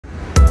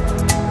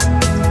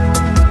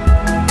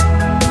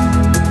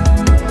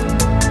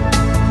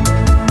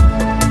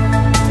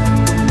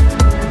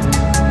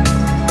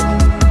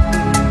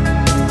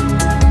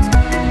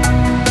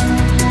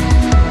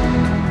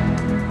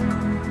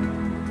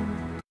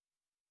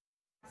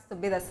To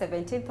be the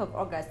 17th of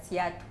August,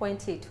 year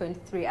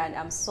 2023, and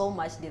I'm so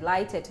much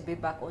delighted to be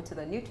back onto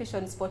the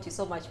Nutrition Sport. You're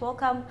so much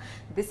welcome.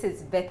 This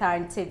is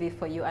Better TV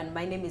for you, and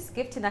my name is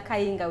Gift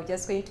Nakayinga. We're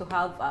just going to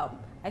have,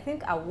 I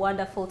think, a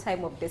wonderful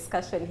time of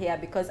discussion here,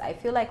 because I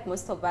feel like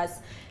most of us,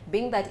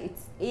 being that it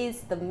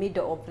is the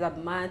middle of the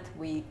month,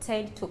 we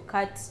tend to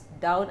cut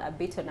down a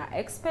bit on our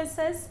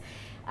expenses.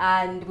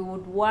 And we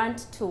would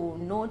want to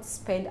not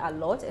spend a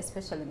lot,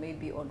 especially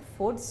maybe on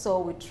food. So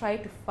we try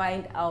to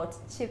find out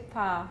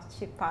cheaper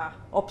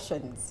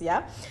options,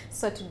 yeah?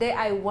 So today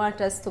I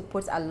want us to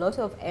put a lot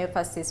of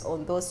emphasis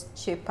on those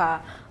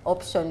cheaper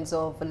options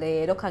of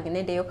leero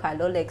kangenede yo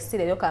kalolexi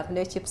leero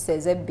kanfune chips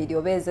ezebbiri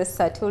oba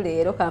ezessatu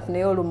leero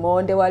kanfune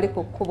olumonde wali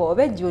ku kkubo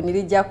oba ejjuuni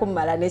lijja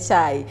kummala ne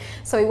chai.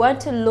 So we want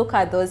to look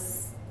at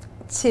those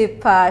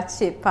cheaper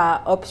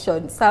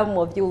options. Some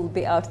of you will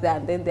be out there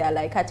and then they are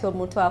like, ati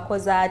omuntu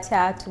akoza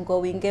atya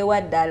tugoinge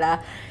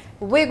waddala.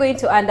 We're going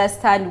to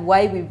understand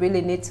why we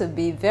really need to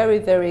be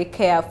very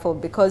careful,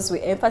 because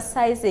we're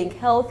emphasizing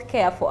health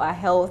care for our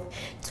health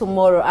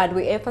tomorrow, and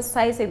we're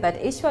emphasizing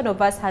that each one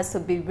of us has to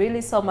be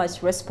really so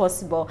much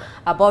responsible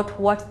about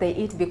what they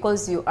eat,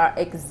 because you are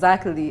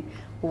exactly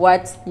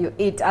what you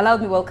eat. Allow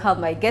me welcome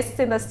my guests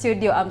in the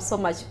studio. I'm so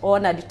much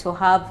honored to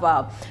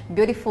have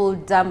beautiful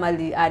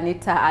Damali,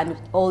 Anita, and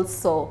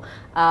also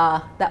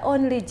the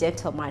only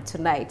gentleman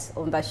tonight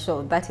on the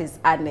show, that is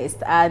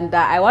Ernest. And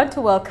I want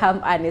to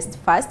welcome Ernest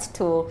first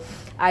to,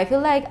 I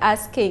feel like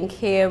asking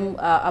him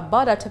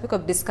about our topic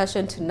of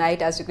discussion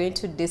tonight, as we're going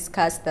to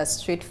discuss the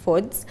street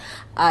foods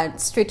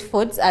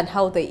and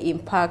how they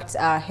impact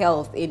our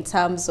health in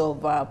terms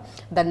of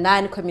the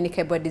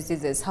non-communicable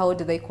diseases. How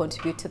do they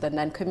contribute to the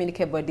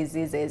non-communicable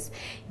diseases?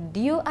 Do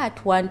you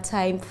at one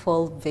time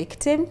fall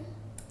victim?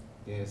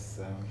 Yes,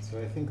 so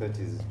I think that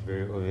is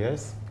very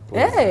obvious.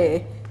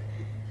 Hey!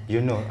 You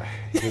know,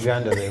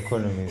 Uganda, the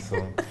economy, so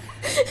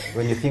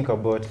when you think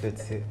about,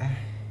 let's say,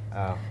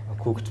 a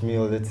cooked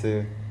meal, let's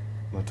say,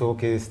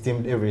 matoke,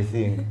 steamed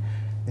everything,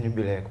 then you'd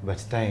be like, but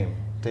time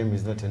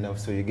is not enough.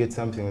 So you get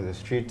something on the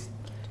street,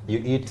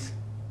 you eat,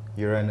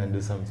 you run and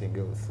do something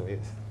else. So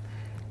yes.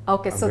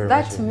 Okay, so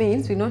that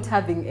means we're not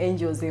having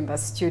angels in the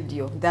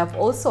studio. They have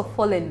also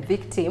fallen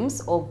victims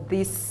of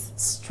this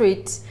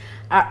street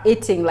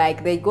eating,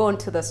 like they go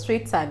onto the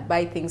streets and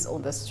buy things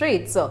on the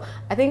street. So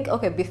I think,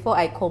 okay, before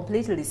I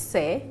completely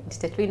say,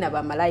 could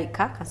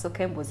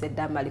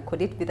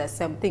it be the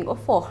same thing? Or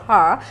for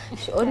her,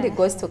 she only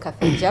goes to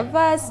Cafe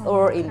Javas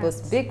or in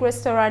those big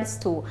restaurants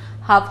to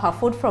have her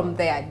food from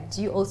there.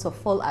 Do you also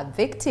fall a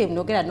victim?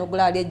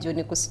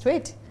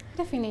 Street?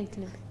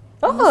 Definitely.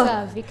 Oh. I'm also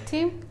a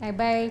victim. I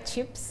buy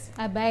chips,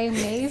 I buy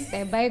maize,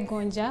 I buy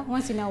gonja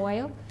once in a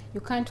while.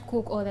 You can't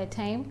cook all the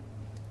time.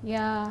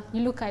 Yeah,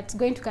 you look at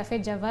going to Cafe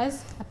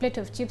Javas, a plate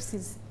of chips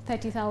is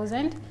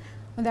 30,000.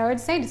 On the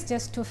roadside, it's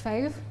just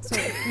 2.5. So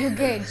you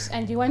gauge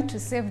and you want to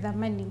save the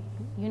money,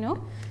 you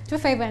know.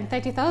 2.5 and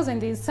 30,000,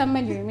 there's some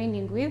money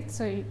remaining with,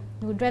 so you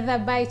would rather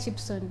buy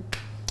chips on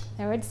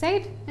the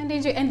roadside and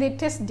enjoy, and they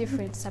taste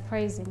different,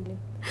 surprisingly.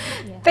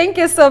 Yeah. Thank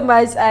you so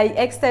much. I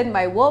extend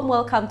my warm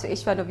welcome to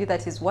each one of you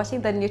that is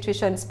watching the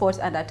Nutrition Sport,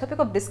 and our topic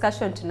of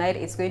discussion tonight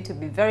is going to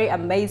be very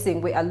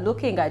amazing. We are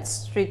looking at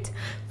street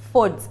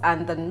foods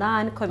and the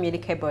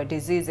non-communicable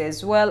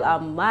diseases.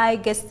 Well, my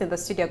guests in the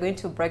studio are going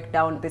to break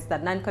down the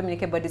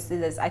non-communicable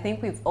diseases. I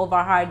think we've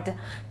overheard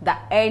the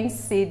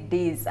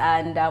Ncds,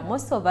 and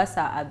most of us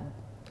are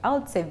I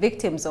would say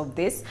victims of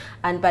this,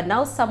 but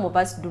now some of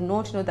us do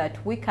not know that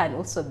we can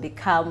also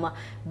become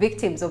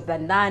victims of the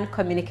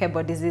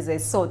non-communicable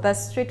diseases. So the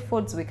street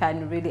foods we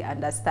can really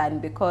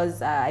understand,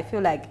 because I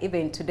feel like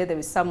even today there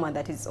is someone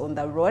that is on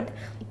the road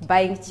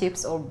buying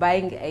chips or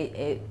buying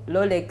a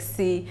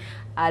lolexi,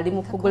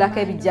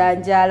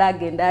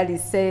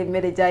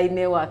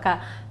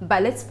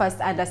 but let's first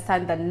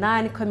understand the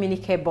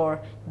non-communicable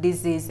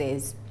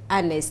diseases.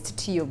 Ernest,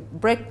 to you,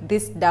 break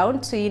this down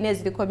to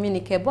Ines, the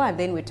communicable, and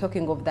then we're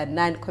talking of the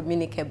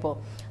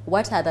non-communicable.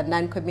 What are the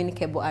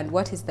non-communicable, and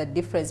what is the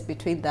difference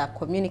between the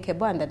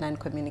communicable and the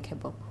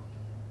non-communicable?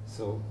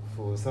 So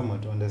for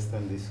someone to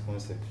understand this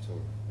concept of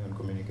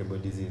non-communicable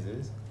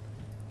diseases,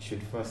 you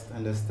should first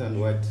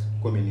understand what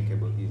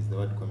communicable is, the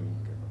word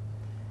communicable.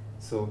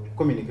 So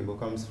communicable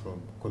comes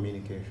from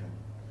communication.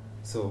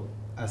 So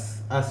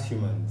as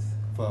humans,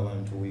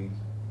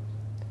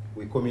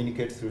 we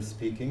communicate through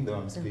speaking, though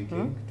I'm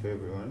speaking to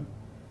everyone.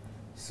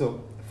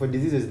 So for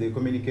diseases, they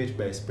communicate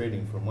by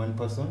spreading from one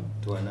person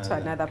to another. To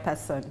another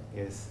person.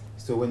 Yes.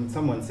 So when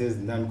someone says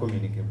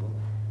non-communicable,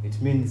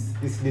 it means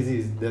this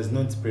disease does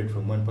not spread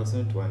from one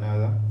person to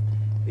another.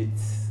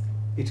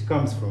 It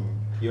comes from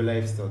your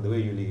lifestyle, the way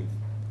you live.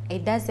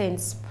 It doesn't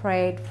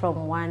spread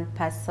from one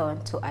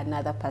person to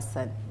another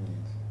person. Yes.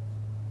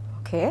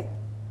 Okay.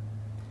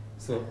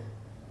 So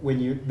when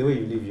the way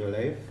you live your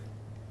life,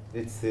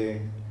 let's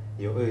say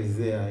you're always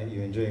there,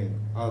 you're enjoying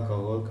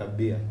alcohol,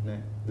 beer,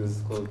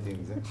 those cold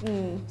things.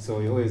 So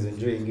you're always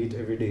enjoying it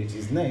every day. It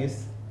is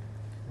nice,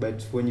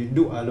 but when you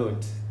do a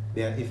lot,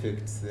 there are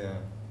effects,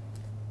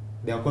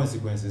 there are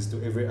consequences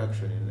to every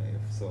action in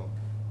life. So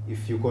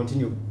if you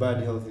continue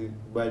bad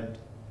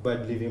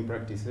living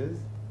practices,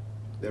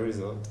 the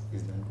result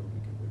is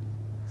non-communicable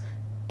disease.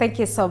 Thank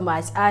you so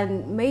much.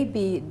 And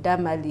maybe,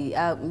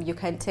 Damali, you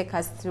can take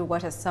us through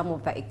what are some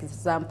of the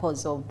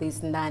examples of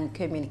these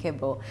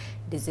non-communicable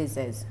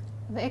diseases.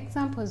 The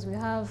examples we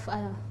have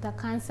the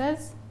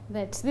cancers,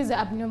 that these are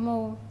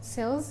abnormal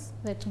cells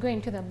that go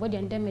into the body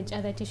and damage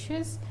other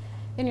tissues.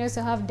 Then you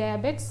also have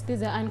diabetes.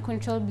 These are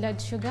uncontrolled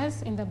blood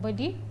sugars in the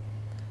body.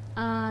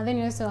 Then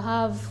you also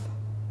have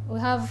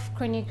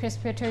chronic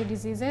respiratory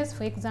diseases,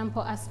 for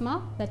example,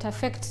 asthma, that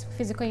affect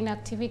physical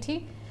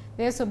inactivity.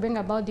 They also bring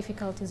about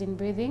difficulties in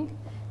breathing.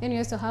 Then you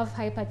also have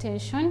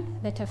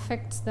hypertension that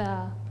affects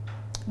the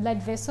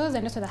blood vessels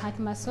and also the heart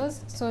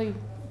muscles. So it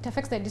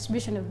affects the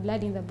distribution of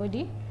blood in the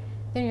body.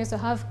 Then you also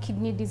have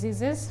kidney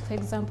diseases, for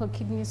example,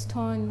 kidney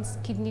stones,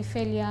 kidney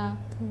failure.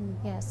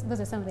 Yes, those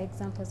are some of the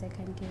examples I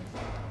can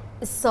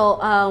give. So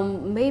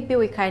maybe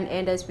we can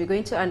end as we're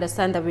going to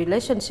understand the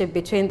relationship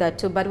between the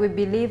two, but we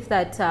believe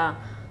that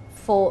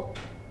for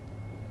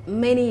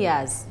many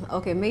years,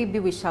 okay, maybe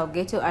we shall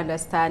get to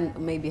understand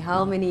maybe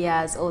how many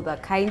years or the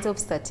kinds of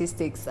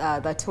statistics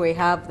that we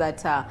have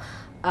that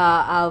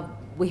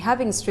we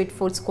having street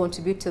foods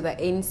contribute to the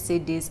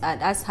Ncds,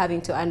 and us having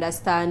to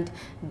understand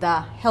the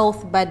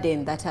health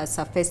burden that has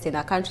surfaced in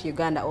our country,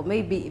 Uganda, or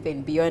maybe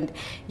even beyond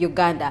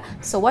Uganda.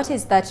 So what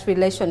is that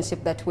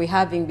relationship that we're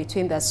having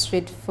between the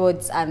street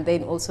foods and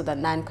then also the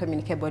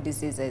non-communicable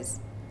diseases?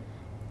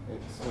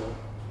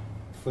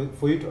 So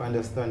for you to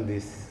understand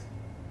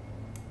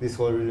this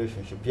whole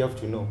relationship, you have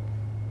to know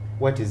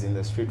what is in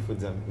the street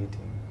foods I'm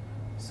eating.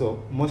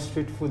 So most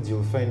street foods,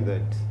 you'll find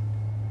that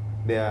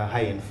they are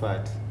high in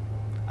fat,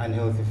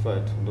 unhealthy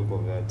fat on top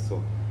of that.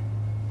 So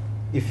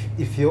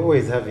if you're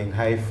always having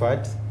high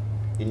fat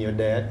in your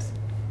diet,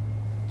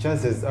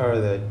 chances are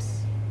that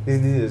these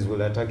diseases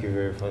will attack you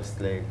very fast,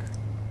 like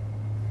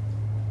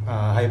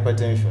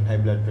hypertension, high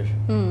blood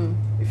pressure.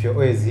 If you're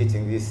always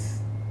eating this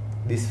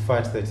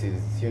fat that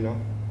is,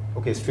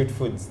 okay, street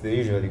foods, they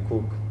usually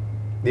cook.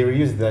 They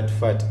reuse that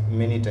fat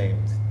many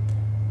times.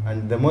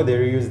 And the more they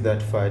reuse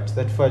that fat,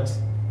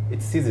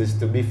 it ceases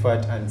to be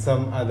fat and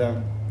some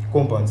other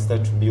compounds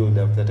start to build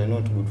up that are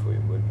not good for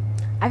your body.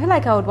 I feel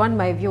like I would want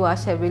my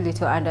viewers really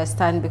to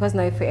understand, because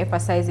now if you're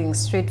emphasizing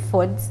street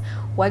foods,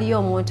 wali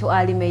omuntu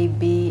ali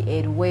maybe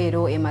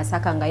Ruwero,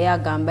 Masaka nga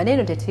yagamba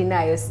neno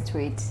tetulinayo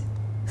street.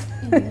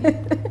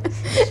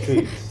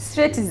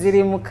 Street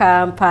ziri mu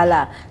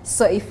Kampala.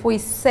 So if we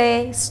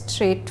say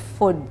street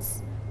foods,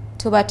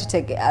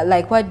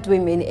 like what do we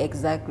mean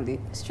exactly?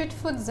 Street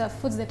foods are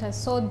foods that are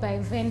sold by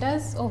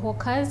vendors or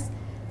hawkers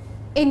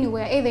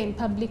anywhere, either in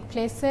public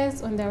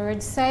places, on the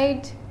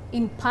roadside,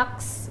 in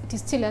parks. It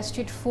is still a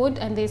street food,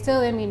 and they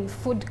sell them in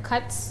food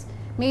carts,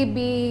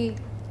 maybe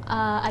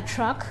a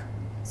truck.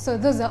 So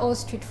those are all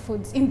street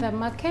foods. In the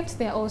market,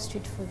 they are all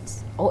street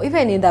foods. Or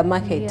even in the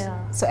market?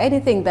 Yeah. So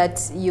anything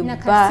that you buy...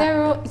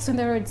 Nakasero, it's on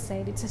the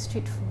roadside. It's a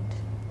street food.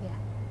 Yeah.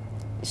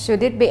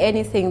 Should it be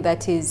anything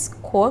that is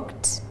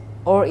cooked,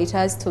 or it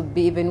has to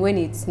be even when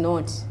it's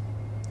not?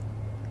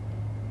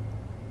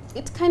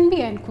 It can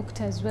be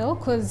uncooked as well,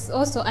 because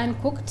also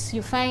uncooked,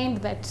 you find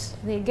that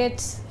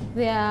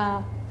there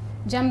are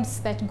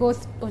germs that go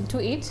onto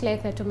it,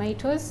 like the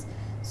tomatoes.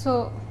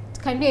 So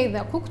it can be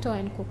either cooked or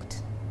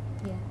uncooked.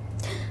 Yeah.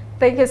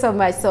 Thank you so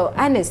much. So,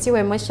 Ernest, you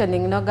were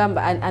mentioning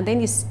Nogamba, and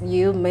then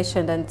you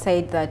mentioned and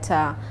said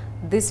that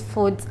these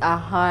foods are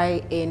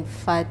high in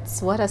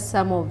fats. What are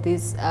some of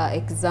these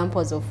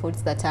examples of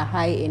foods that are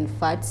high in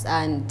fats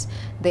and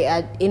they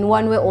are, in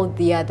one way or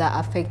the other,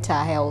 affect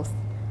our health?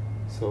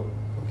 So,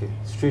 okay,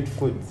 street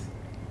foods.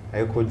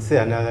 I could say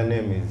another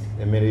name is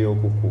Emerio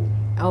Kuku.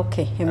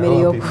 Okay,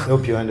 Emerio Kuku. I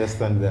hope you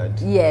understand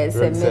that. Yes,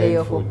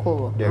 Emerio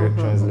Kuku. Direct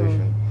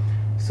translation.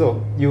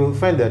 So, you will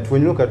find that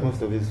when you look at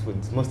most of these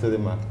foods, most of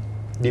them are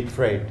deep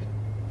fried.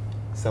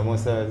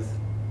 Samosas,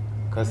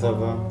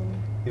 cassava,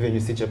 even you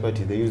see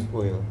chapati, they use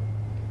oil.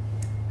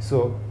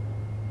 So,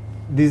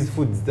 these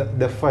foods,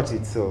 the fat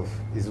itself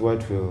is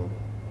what will,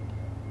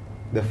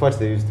 the fat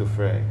they use to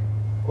fry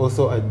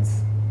also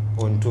adds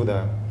onto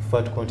the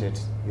fat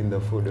content in the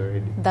food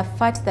already. The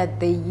fat that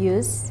they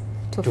use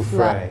to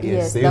fry,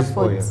 yes, they use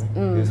oil,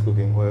 they use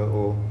cooking oil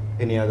or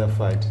any other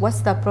fat.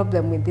 What's the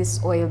problem with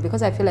this oil?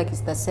 Because I feel like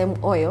it's the same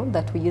oil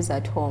that we use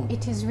at home.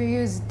 It is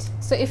reused.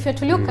 So if you're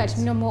to look at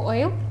normal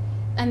oil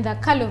and the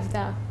color of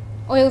the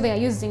oil they are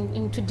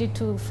using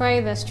to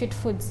fry the street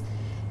foods,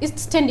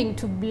 it's tending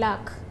to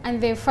black. And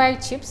they fry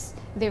chips,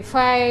 they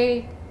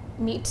fry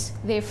meat,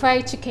 they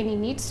fry chicken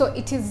in it. So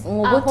it is a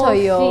whole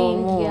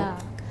thing. Yeah.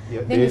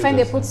 Then you find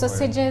they put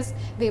sausages,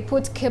 they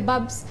put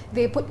kebabs,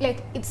 they put,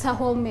 like, it's a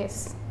whole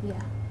mess. Yeah.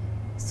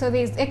 So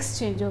there's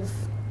exchange of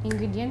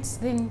ingredients.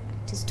 Then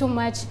it is too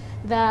much.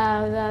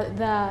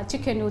 The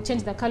chicken will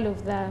change the color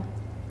of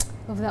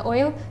the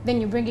oil. Then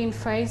you bring in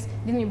fries.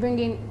 Then you bring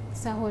in,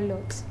 it's a whole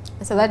lot.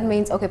 So that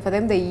means, okay, for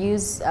them they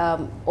use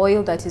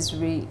oil that is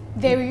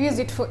They reuse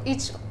it for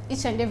each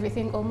and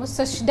everything almost.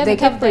 So she doesn't they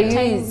keep have the time.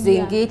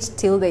 reusing it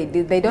till they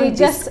don't They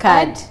just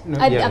discard. add Yeah,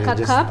 like they a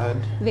just cup. add.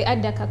 They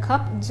add like a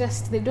cup.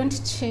 Just they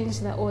don't change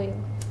the oil.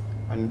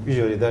 And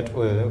usually that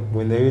oil,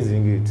 when they're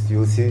using it,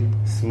 you'll see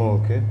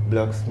smoke,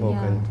 black smoke,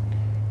 Yeah.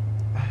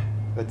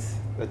 and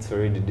that's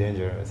already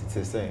dangerous. It's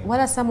a sign. What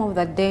are some of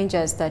the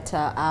dangers that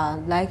are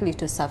likely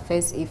to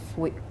surface if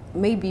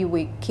maybe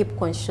we keep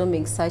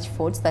consuming such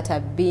foods that are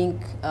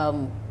being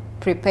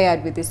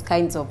prepared with these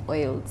kinds of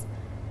oils?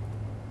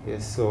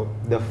 Yes. So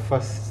the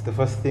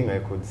first thing I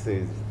could say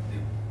is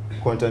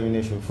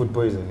contamination, food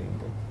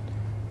poisoning.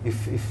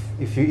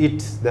 If you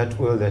eat that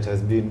oil that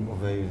has been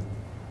overused,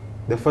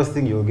 the first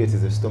thing you'll get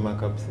is a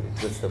stomach upset.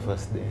 That's the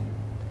first day.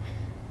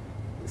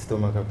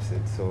 Stomach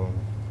upset. So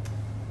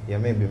yeah,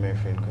 maybe my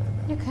friend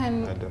can. You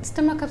can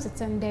stomach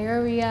upsets and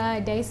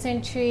diarrhea,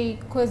 dysentery,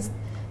 because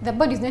the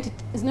body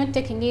is not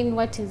taking in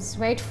what is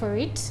right for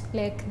it.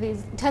 Like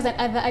it has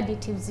other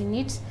additives in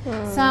it.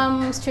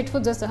 Some street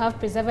foods also have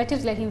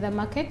preservatives, like in the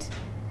market.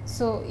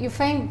 So you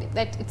find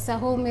that it's a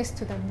whole mess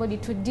to the body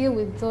to deal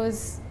with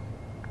those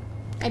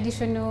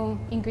additional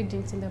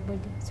ingredients in the body.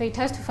 So it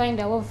has to find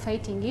a way of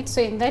fighting it.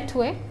 So in that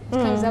way, it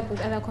comes up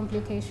with other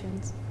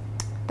complications.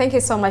 Thank you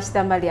so much,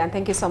 Dambali, and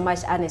thank you so much,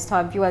 Ernest. To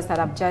our viewers that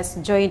have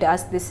just joined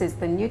us, this is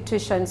the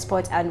Nutrition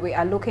Spot, and we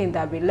are looking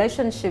at the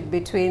relationship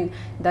between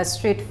the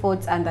street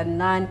foods and the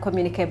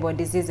non-communicable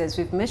diseases.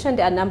 We've mentioned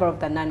a number of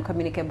the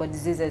non-communicable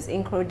diseases,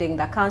 including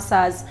the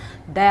cancers,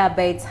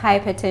 diabetes,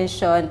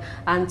 hypertension,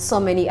 and so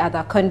many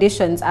other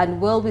conditions.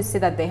 And we see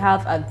that they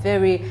have a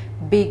very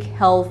big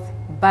health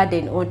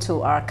burden onto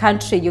our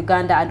country,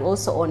 Uganda, and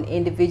also on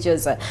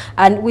individuals.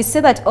 And we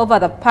see that over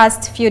the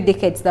past few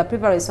decades, the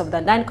prevalence of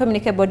the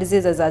non-communicable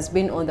diseases has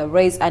been on the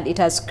rise, and it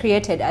has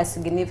created a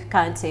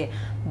significant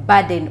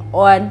burden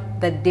on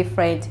the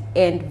different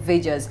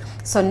individuals.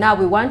 So now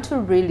we want to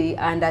really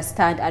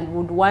understand and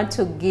would want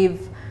to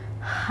give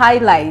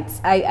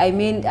highlights. I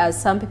mean,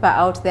 some people are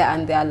out there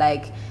and they're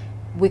like,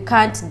 we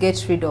can't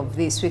get rid of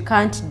this. We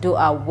can't do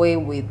away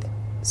with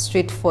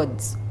street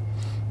foods.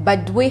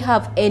 But do we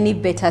have any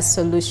better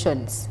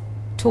solutions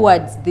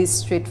towards these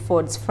street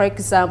foods? For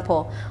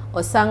example,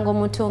 osango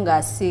mutunga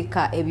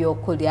asika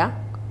ebyokulya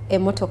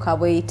emotoka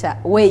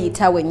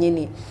weita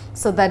wenyini.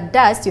 So that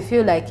dust, you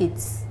feel like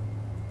it's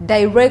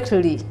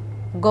directly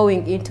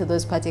going into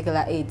those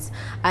particular aids.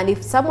 And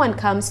if someone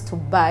comes to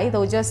buy,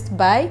 they'll just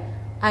buy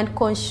and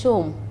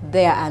consume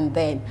there and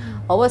then.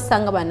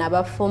 Obosanga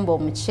banabafumba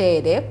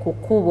omuchere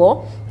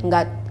kukubo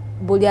nga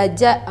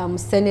buliaja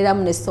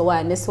amuseneramu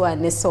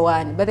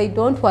nesowani, but they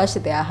don't wash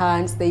their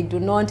hands, they do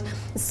not.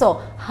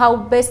 So how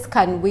best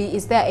can we,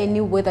 is there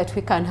any way that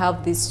we can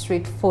have these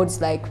street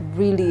foods like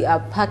really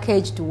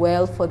packaged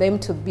well for them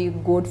to be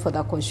good for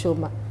the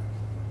consumer?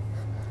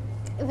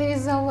 There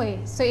is a way.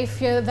 So if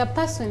you're the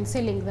person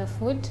selling the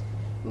food,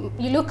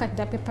 you look at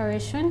the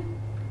preparation,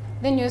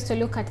 then you also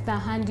look at the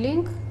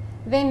handling.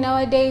 Then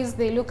nowadays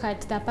they look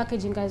at the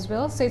packaging as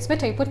well. So it's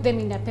better you put them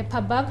in a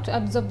paper bag to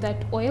absorb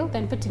that oil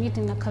than putting it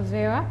in a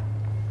Kavera.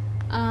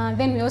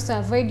 Then we also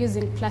avoid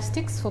using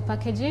plastics for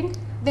packaging.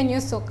 Then you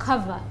also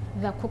cover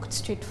the cooked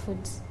street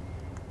foods.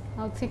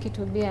 I would think it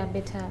would be a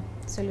better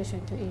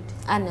solution to it.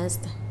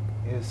 Ernest.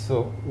 Yeah,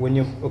 so when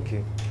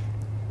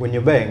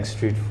you're buying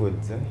street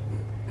foods,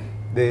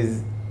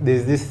 there's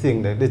this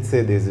thing that, let's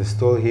say there's a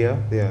stall here,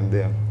 there and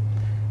there.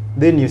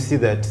 Then you see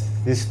that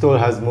this stall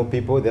has more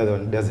people, the other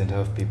one doesn't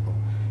have people.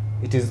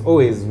 It is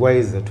always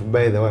wiser to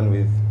buy the one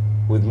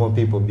with more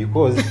people,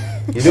 because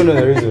you don't know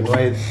the reason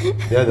why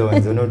the other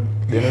ones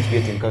they're not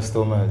getting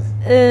customers.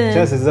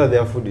 Chances are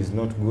their food is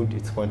not good,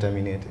 it's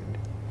contaminated.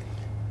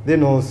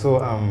 Then also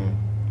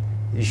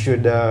you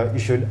should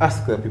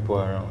ask the people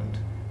around,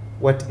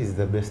 what is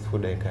the best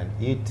food I can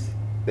eat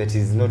that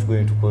is not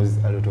going to cause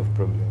a lot of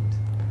problems.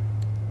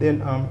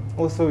 Then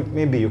also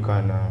maybe you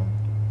can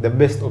the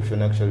best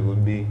option actually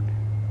would be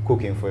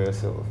cooking for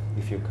yourself,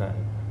 if you can.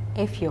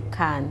 If you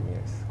can.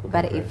 Yes.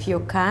 But if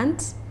you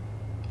can't,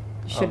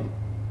 you should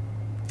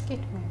Get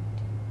married.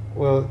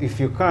 Well, if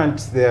you can't,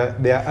 there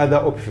are other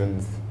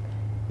options.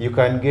 You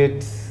can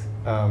get,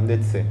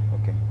 let's say,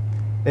 okay,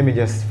 let me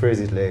just phrase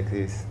it like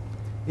this.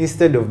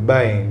 Instead of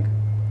buying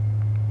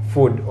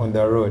food on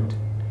the road,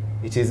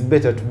 it is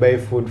better to buy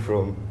food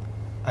from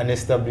an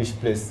established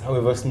place,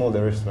 however small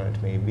the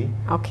restaurant may be.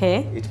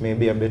 Okay. It may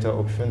be a better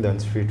option than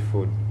street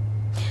food.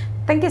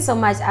 Thank you so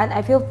much. And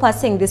I feel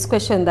passing this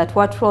question that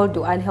what role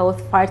do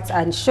unhealthy fats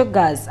and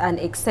sugars and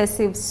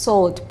excessive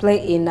salt play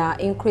in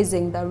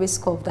increasing the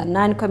risk of the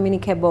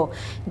non-communicable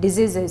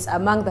diseases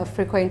among the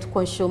frequent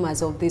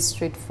consumers of these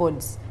street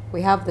foods?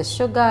 We have the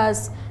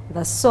sugars,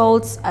 the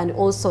salts, and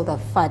also the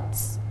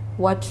fats.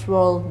 What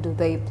role do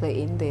they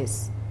play in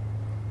this?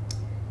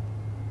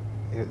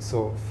 Yeah,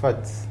 so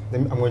fats,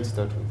 I'm going to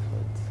start with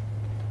fats.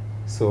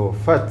 So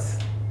fats,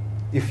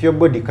 if your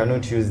body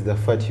cannot use the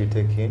fat you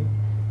take in,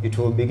 it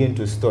will begin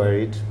to store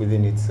it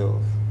within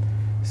itself.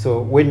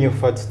 So when your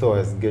fat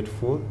stores get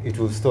full, it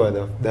will store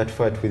that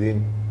fat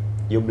within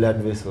your blood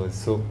vessels.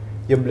 So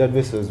your blood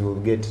vessels will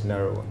get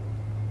narrower.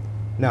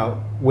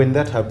 Now, when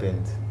that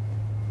happens,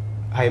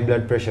 high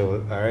blood pressure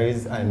will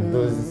arise, and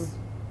those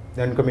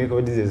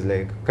non-communicable diseases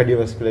like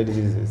cardiovascular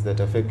diseases that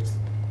affect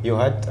your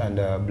heart and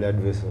blood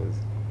vessels.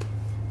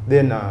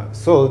 Then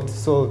salt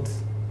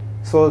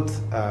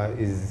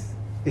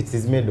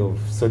is made of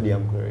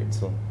sodium chloride.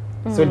 So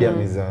sodium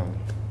is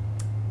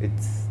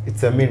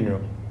it's a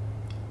mineral,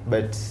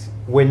 but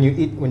when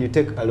you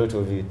take a lot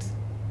of it,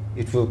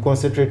 it will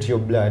concentrate your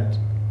blood,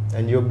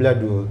 and your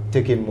blood will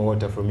take in more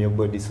water from your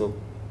body, so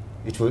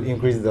it will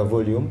increase the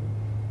volume.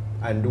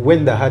 And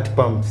when the heart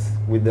pumps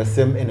with the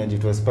same energy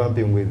it was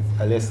pumping with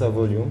a lesser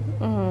volume,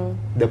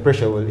 the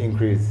pressure will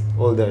increase,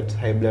 all that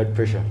high blood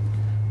pressure,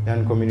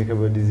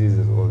 non-communicable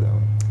diseases, all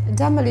that.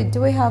 Damali,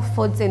 do we have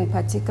foods in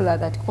particular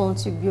that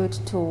contribute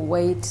to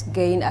weight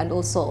gain and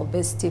also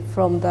obesity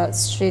from the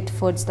street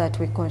foods that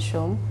we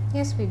consume?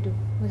 Yes, we do.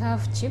 We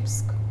have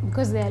chips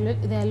because they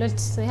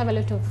have a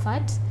lot of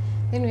fat.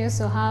 Then we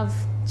also have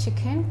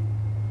chicken.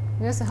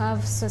 We also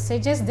have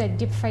sausages, the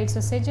deep fried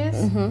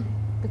sausages,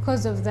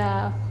 because of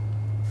the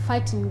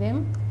fat in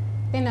them.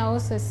 Then I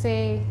also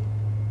say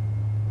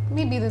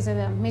maybe those are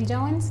the major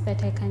ones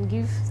that I can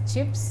give: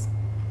 chips,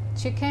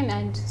 chicken,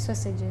 and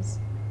sausages.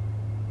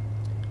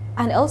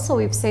 And also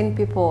we've seen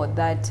people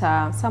that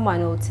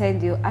someone will tell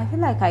you, I feel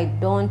like I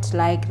don't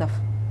like the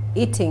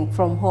eating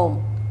from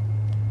home.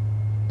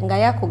 Nga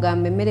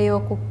yakugamba emmere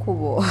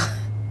y'okukkubo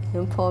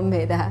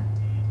empomera.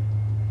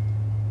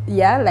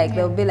 Yeah, like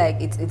they'll be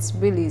like, it's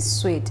really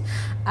sweet.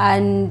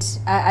 And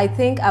I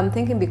think I'm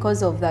thinking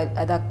because of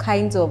the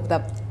kinds of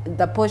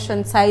the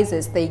portion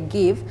sizes they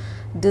give,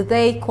 do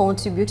they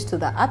contribute to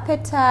the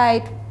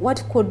appetite?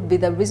 What could be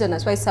the reason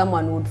as why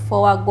someone would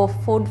forego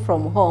food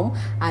from home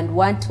and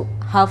want to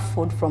have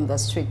food from the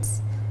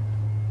streets?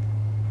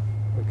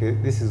 Okay,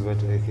 this is what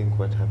I think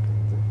what happens.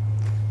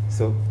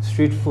 So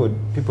street food,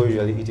 people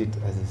usually eat it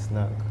as a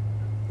snack.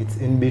 It's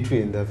in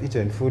between. They've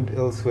eaten food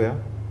elsewhere,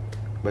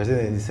 but then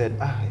they decide,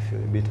 I feel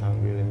a bit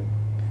hungry,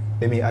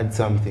 let me add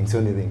something, so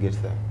only they get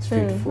the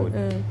street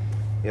food.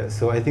 Yeah,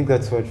 so I think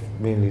that's what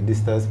mainly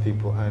disturbs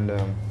people, and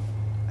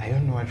I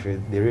don't know what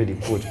they really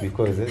put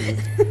because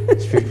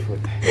it's street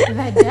food.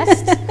 The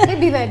dust,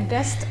 maybe the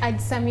dust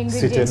adds some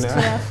ingredients to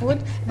the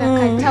food.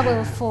 The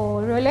towel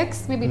for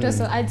Rolex, maybe it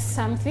also adds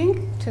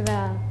something to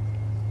the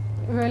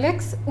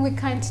Rolex. We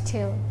can't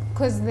tell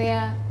because they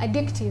are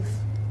addictive.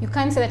 You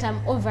can't say that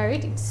I'm over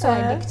it. It's so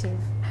addictive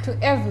to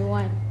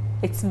everyone.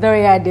 It's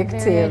very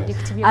addictive. Very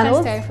addictive. You can't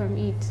stay from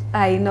it.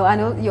 I know.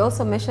 And you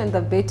also mentioned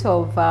the bit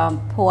of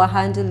poor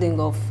handling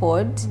of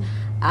food.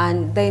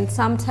 And then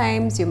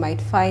sometimes you might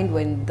find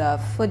when the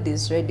food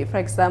is ready, for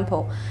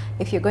example,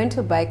 if you're going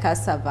to buy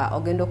cassava,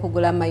 ogendo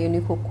kugula mayuni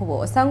kukubo,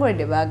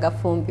 osangorede baga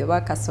fumbi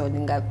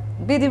bakasolinga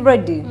bidi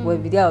ready, we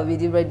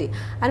bidi ready.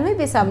 And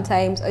maybe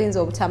sometimes oyinza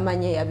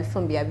obutamanye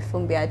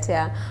yabifumbi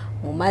atya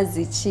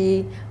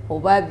mumazichi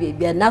obabi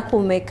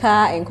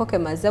byanakumeka enkoke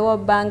mazewa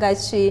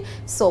bangachi.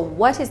 So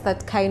what is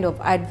that kind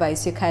of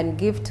advice you can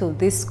give to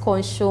this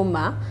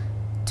consumer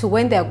to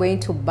when they are going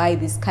to buy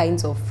these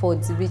kinds of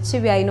foods? Bichi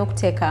byalina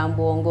okuteeka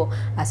mbongo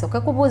asooke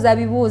kubuuza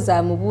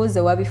bibuuza mubuuze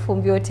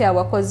wabifumbi otya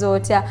wakoze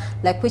otya,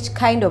 like which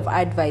kind of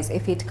advice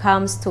if it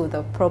comes to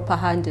the proper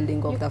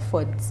handling of the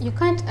foods? You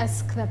can't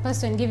ask the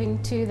person giving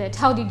to you that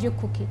how did you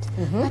cook it,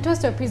 but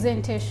also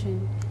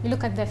presentation. You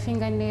look at the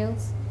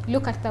fingernails, you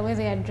look at the way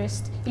they are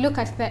dressed, you look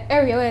at the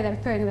area where they're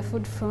preparing the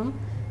food from.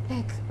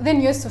 Like, then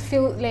you also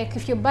feel like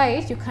if you buy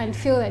it, you can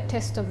feel the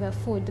taste of the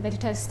food, that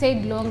it has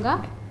stayed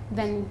longer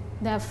than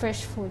the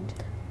fresh food.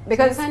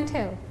 Because so you can't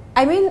tell.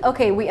 I mean,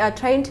 okay, we are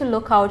trying to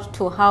look out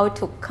to how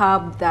to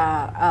curb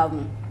the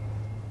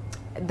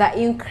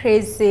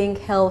increasing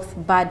health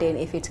burden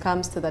if it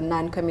comes to the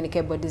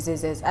non-communicable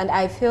diseases. And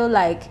I feel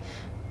like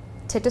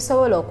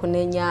tetusobola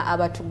okunenya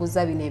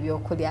abatuguza bino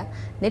ebyokulya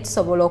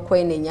netusobola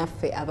okwenenya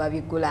ffe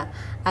ababigula,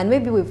 and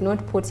maybe we've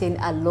not put in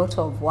a lot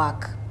of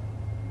work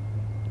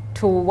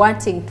to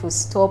wanting to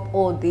stop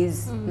all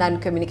these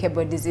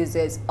non-communicable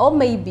diseases, or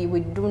maybe we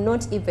do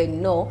not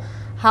even know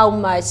how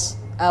much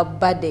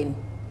burden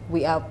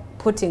we are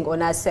putting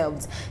on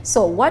ourselves.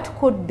 So what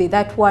could be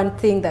that one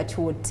thing that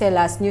you would tell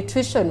us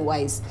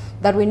nutrition-wise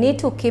that we need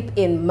to keep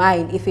in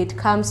mind if it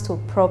comes to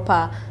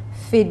proper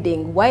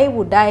feeding? Why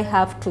would I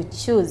have to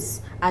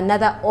choose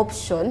another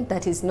option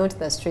that is not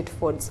the street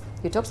foods?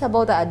 You talked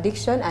about the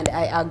addiction, and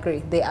I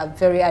agree, they are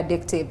very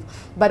addictive.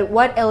 But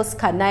what else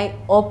can I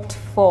opt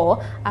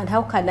for, and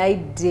how can I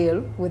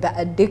deal with the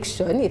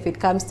addiction if it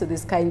comes to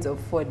these kinds of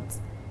foods?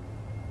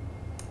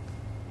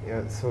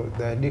 Yeah, so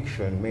the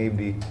addiction,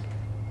 maybe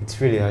it's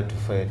really hard to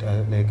fight.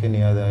 Like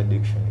any other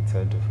addiction, it's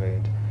hard to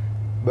fight.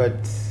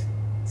 But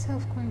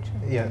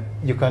self-control. Yeah,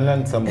 you can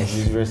learn some of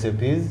these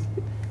recipes.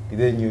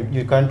 Then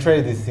you can try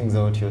these things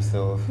out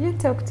yourself. You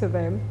talk to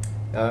them.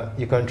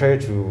 You can try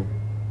to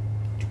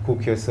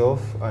cook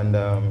yourself, and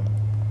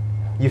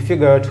you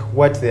figure out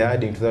what they're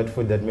adding to that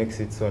food that makes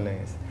it so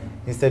nice,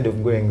 instead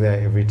of going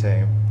there every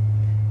time.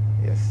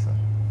 Yes.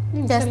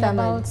 It's all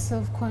about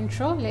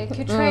self-control. Like,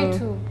 you try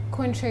to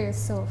control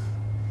yourself.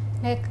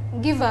 Like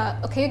give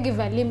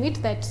a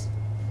limit that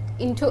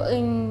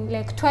in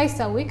like twice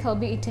a week I'll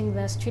be eating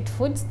the street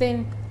foods.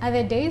 Then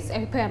other days I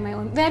prepare my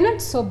own. They're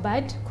not so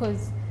bad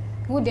because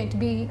it wouldn't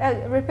be.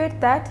 Repeat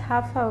that,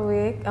 half a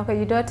week. Okay,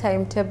 you do a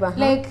timetable.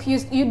 Like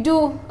you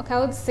do. Okay, I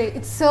would say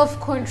it's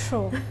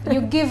self-control.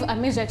 You give a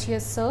measure to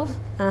yourself.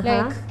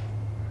 Like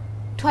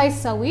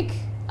twice a week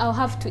I'll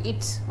have to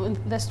eat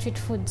the street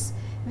foods.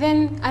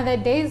 Then other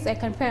days I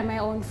can prepare my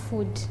own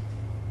food.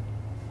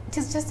 It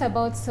is just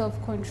about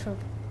self-control,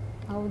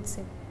 I would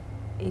say.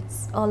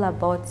 It's all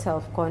about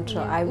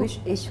self-control. Yeah. I wish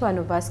each one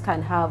of us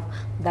can have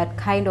that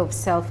kind of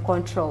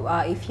self-control.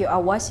 If you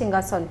are watching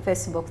us on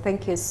Facebook,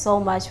 thank you so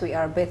much. We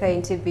are Better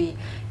in TV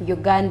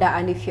Uganda.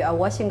 And if you are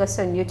watching us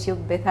on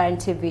YouTube, Better in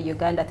TV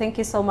Uganda, thank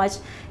you so much.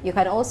 You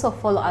can also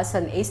follow us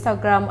on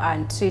Instagram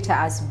and Twitter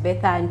as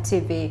Better in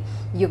TV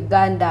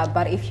Uganda.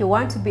 But if you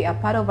want to be a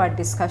part of our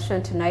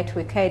discussion tonight,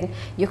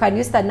 you can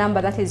use the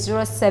number that is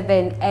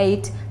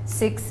 078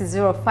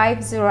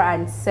 6050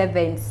 and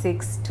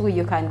 762.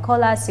 You can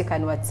call us, you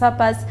can WhatsApp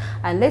us,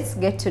 and let's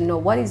get to know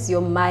what is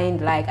your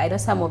mind like. I know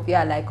some of you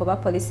are like oba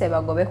police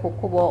bagobe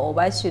kukubo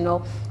oba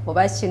chino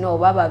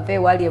oba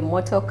bave wali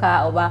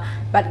motoka oba,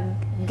 but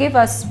give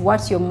us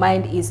what your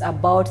mind is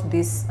about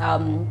this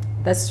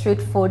the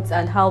street foods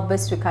and how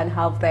best we can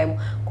have them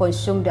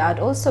consumed and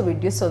also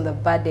reduce on the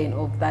burden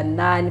of the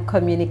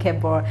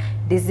non-communicable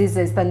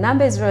diseases. The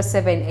number is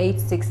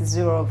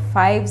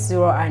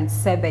 0786050 and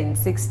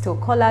 762.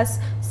 Call us,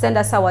 send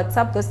us a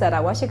WhatsApp. Those that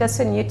are watching us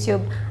on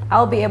YouTube,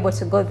 I'll be able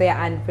to go there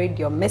and read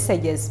your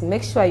messages.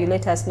 Make sure you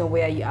let us know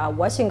where you are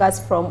watching us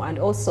from and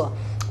also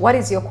what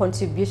is your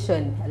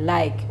contribution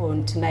like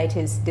on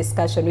tonight's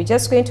discussion. We're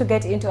just going to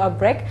get into a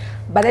break,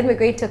 but then we're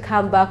going to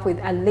come back with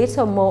a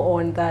little more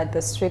on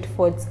the street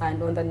foods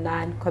and on the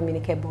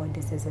non-communicable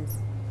diseases.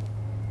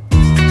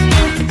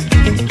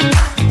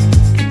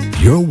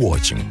 You're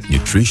watching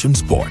Nutrition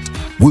Sport.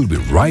 We'll be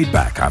right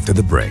back after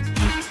the break.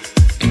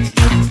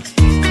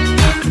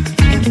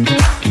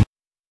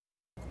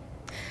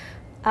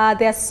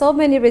 There are so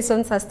many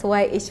reasons as to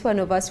why each one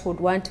of us would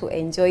want to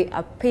enjoy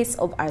a piece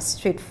of our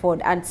street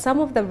food, and some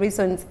of the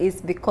reasons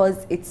is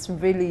because it's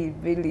really,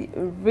 really,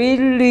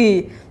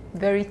 really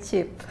very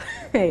cheap.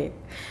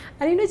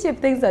 And you know, cheap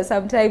things are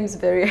sometimes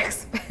very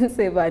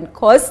expensive and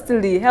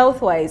costly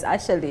health-wise,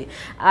 actually.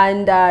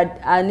 And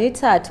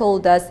Anita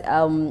told us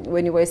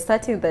when we were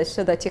starting the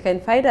show that you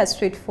can find a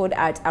street food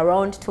at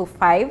around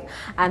 2.5,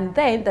 and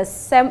then the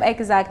same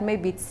exact,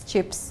 maybe it's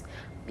chips.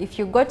 If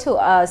you go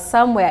to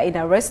somewhere in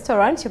a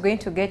restaurant, you're going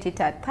to get it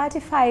at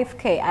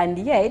 35K, and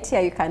yet here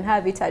you can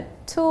have it at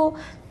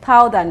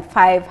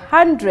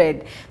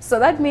 2,500. So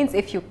that means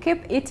if you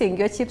keep eating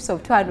your chips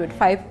of 200,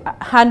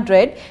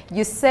 500,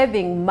 you're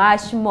saving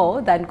much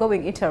more than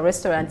going into a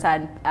restaurant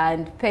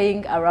and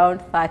paying around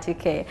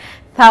 30K,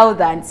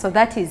 1,000. So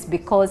that is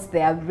because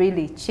they are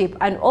really cheap,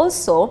 and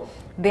also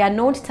they are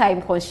not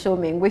time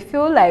consuming. We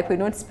feel like we're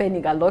not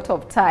spending a lot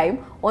of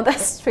time on the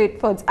street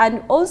foods,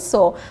 and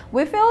also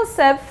we feel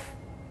safe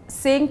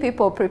seeing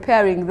people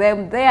preparing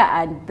them there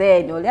and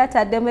then. I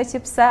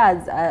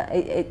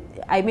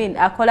mean,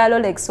 akola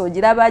Rolex or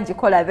jiraba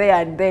jikola there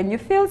and then. You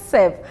feel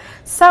safe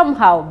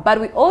somehow, but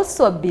we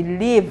also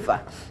believe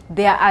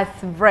they are a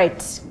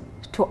threat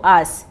to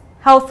us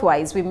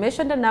health-wise. We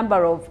mentioned a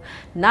number of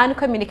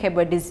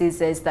non-communicable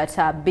diseases that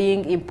are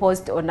being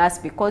imposed on us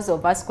because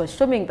of us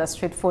consuming the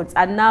street foods.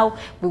 And now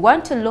we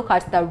want to look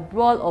at the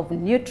role of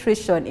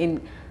nutrition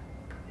in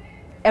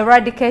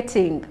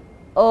eradicating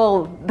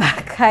all the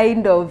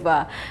kind of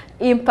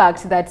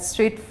impact that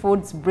street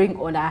foods bring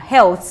on our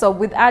health. So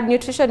with our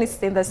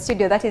nutritionist in the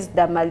studio, that is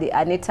Damali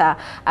Anita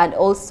and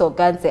also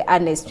Ganze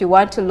Ernest, we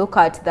want to look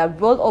at the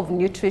role of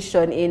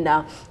nutrition in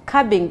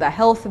curbing the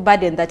health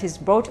burden that is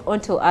brought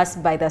onto us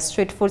by the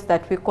street foods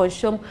that we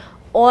consume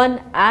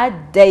on a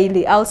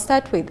daily. I'll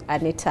start with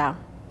Anita.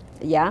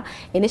 Yeah,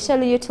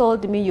 initially you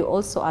told me you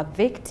also a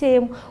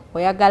victim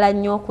oyagala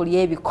nnyo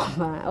okulya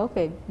ebikoma.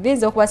 Okay,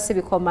 binza okuba si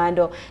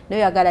bikomando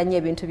naye oyagala nnyo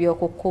ebintu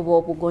by'okukkubo,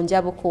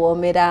 obugonja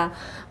bukuwoomera,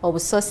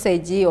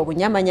 obusoseji,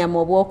 obunyamanyama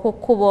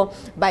obw'okukkubo.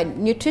 But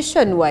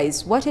nutrition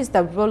wise, what is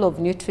the role of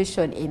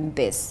nutrition in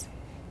this?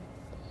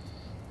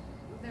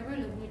 The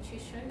role of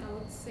nutrition, I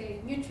would say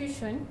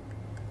nutrition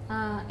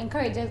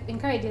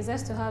encourages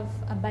us to have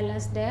a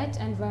balanced diet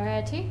and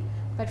variety.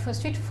 But for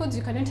street foods,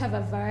 you cannot have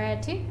a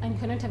variety and you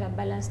cannot have a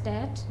balanced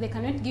diet. They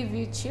cannot give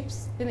you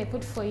chips, then they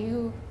put for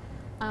you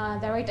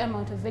the right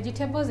amount of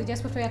vegetables. They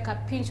just put for you a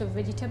pinch of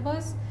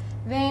vegetables.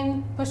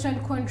 Then portion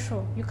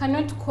control. You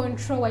cannot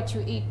control what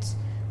you eat.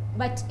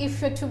 But if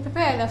you're to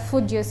prepare the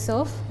food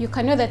yourself, you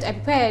can know that I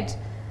prepared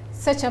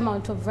such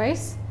amount of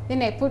rice,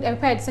 then I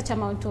prepared such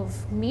amount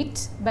of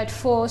meat. But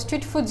for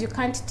street foods, you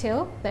can't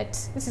tell that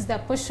this is the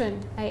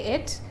portion I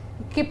ate.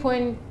 You keep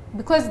on,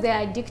 because they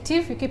are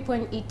addictive, you keep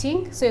on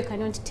eating, so you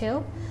cannot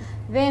tell.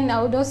 Then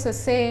I would also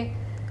say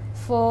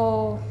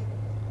for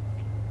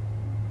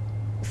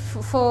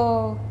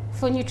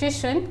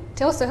nutrition,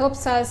 it also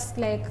helps us,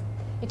 like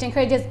it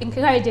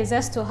encourages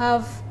us to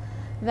have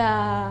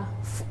the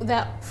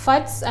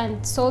fats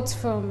and salts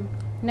from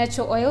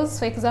natural oils,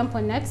 for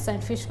example, nuts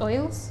and fish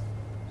oils.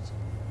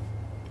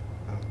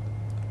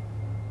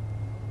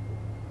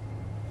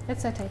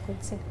 That's what I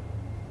could say.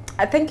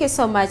 Thank you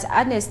so much.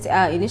 Ernest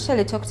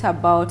initially talked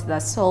about the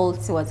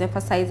salt. He was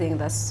emphasizing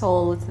the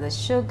salt, the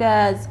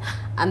sugars,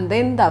 and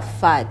then the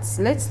fats.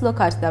 Let's look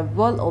at the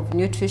role of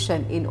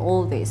nutrition in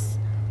all this.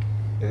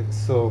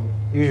 So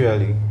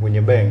usually when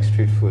you're buying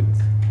street foods,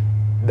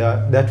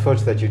 that fat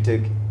that you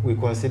take, we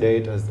consider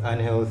it as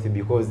unhealthy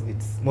because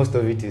most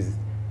of it is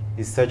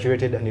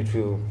saturated and it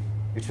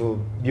will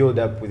build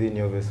up within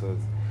your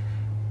vessels.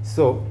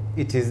 So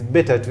it is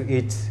better to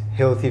eat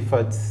healthy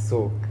fats.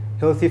 So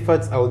healthy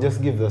fats, I'll just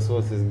give the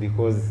sources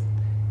because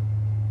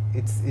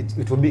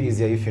it will be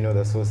easier if you know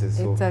the sources.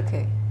 So it's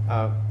okay.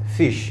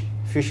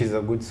 Fish is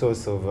a good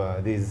source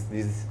of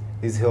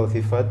these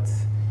healthy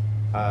fats.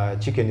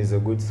 Chicken is a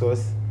good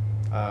source.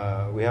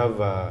 We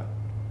have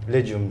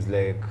legumes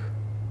like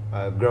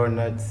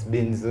groundnuts,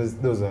 beans,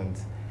 those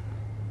ones.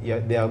 Yeah,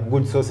 they are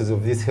good sources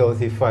of this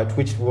healthy fat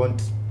which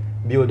won't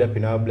build up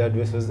in our blood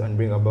vessels and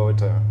bring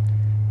about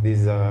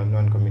these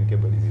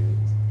non-communicable diseases.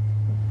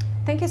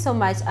 Thank you so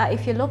much.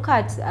 If you look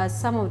at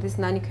some of these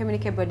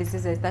non-communicable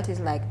diseases, that is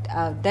like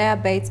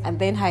diabetes and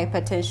then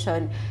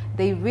hypertension,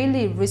 they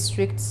really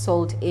restrict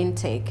salt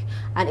intake.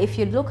 And if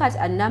you look at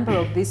a number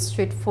of these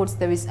street foods,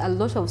 there is a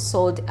lot of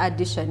salt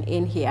addition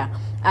in here.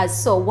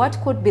 So what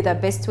could be the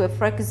best way,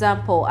 for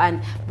example,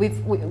 and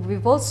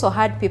we've also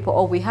had people,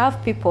 or we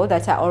have people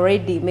that are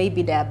already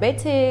maybe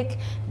diabetic,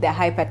 they're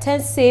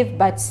hypertensive,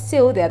 but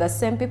still they're the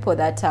same people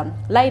that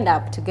line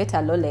up to get a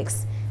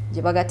Rolex.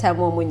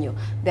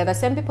 They're the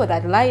same people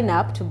that line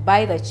up to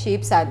buy the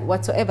chips and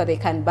whatsoever they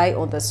can buy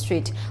on the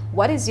street.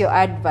 What is your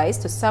advice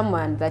to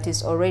someone that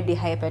is already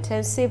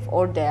hypertensive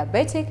or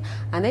diabetic,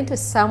 and then to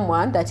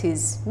someone that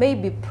is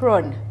maybe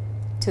prone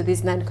to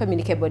these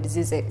non-communicable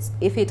diseases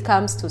if it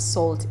comes to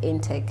salt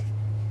intake?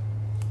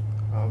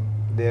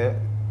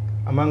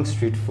 Among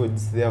street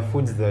foods, there are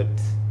foods that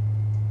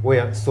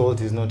where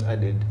salt is not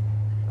added,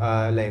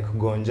 like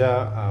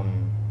gonja,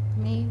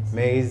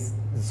 maize.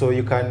 So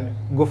you can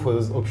go for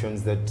those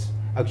options that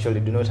actually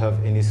do not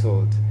have any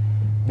salt.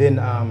 Then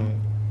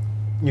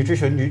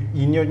nutrition,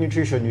 in your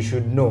nutrition you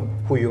should know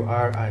who you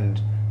are and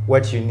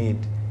what you need.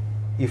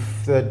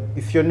 If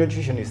your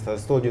nutritionist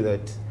has told you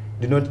that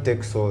do not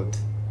take salt,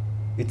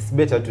 it's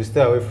better to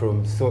stay away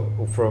from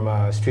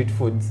street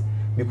foods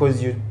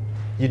because you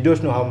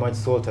don't know how much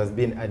salt has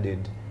been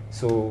added.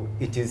 So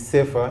it is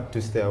safer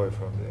to stay away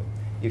from them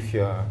if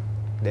you are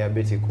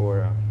diabetic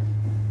or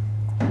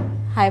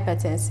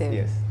hypertensive.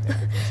 Yes.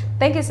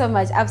 Thank you so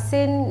much. I've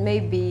seen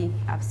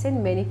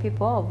many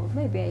people, or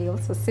maybe I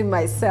also see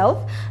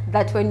myself,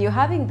 that when you're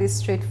having this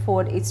street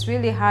food, it's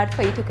really hard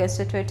for you to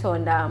concentrate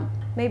on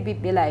maybe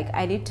be like,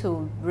 I need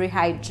to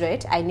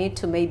rehydrate, I need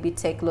to maybe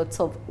take lots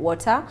of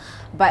water.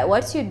 But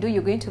what you do,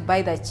 you're going to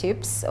buy the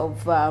chips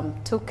of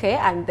 2K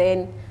and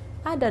then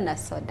add on a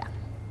soda.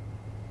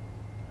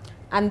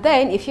 And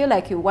then if you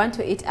want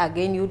to eat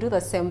again, you do the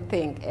same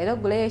thing.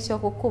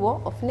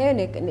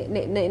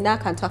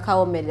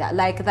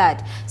 Like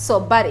that. So,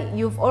 but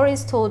you've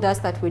always told us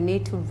that we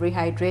need to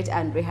rehydrate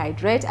and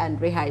rehydrate and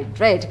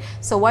rehydrate.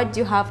 So what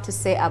do you have to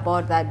say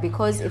about that?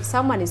 Because if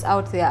someone is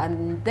out there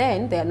and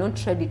then they are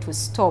not ready to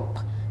stop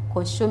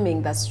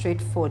consuming the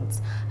street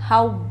foods,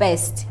 how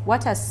best,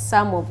 what are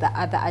some of the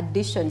other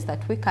additions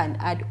that we can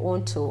add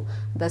on to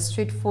the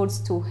street foods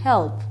to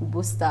help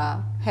boost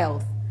our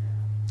health?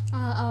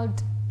 I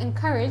would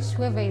encourage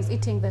whoever is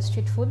eating the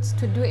street foods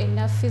to do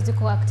enough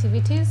physical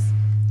activities.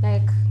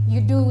 Like you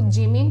do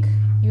gymming,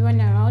 you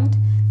run around,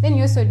 then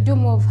you also do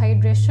more of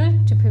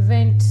hydration to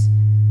prevent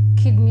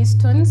kidney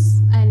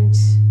stones and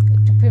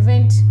to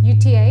prevent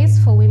UTIs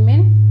for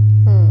women.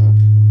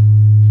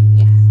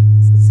 Yeah,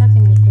 so it's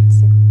something I could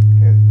say.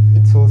 Yeah,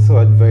 it's also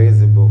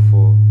advisable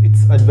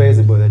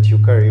that you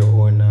carry your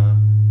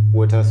own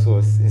water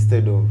source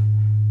instead of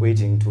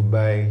waiting to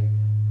buy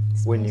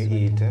when you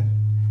eat.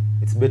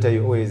 It's better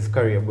you always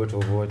carry a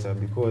bottle of water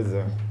because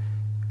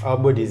our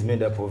body is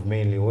made up of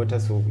mainly water,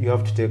 so you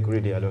have to take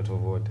really a lot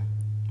of water.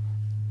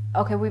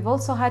 Okay, we've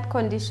also had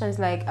conditions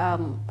like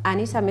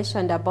Anita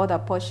mentioned about the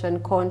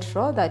portion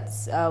control, that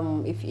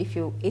if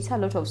you eat a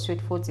lot of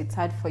street foods, it's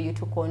hard for you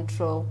to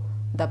control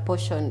the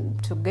portion,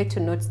 to get to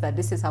notice that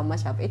this is how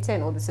much I've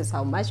eaten or this is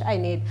how much I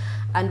need.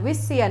 And we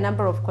see a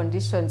number of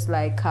conditions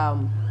like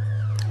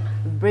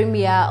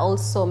bulimia,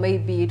 also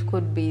maybe it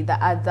could be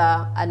the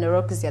other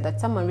anorexia,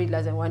 that someone really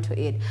doesn't want to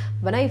eat.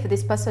 But now if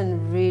this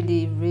person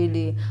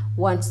really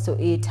wants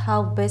to eat,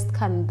 how best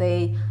can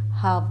they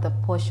have the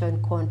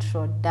portion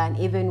control done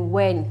even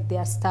when they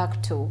are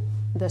stuck to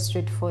the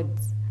street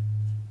foods?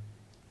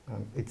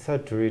 It's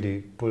hard to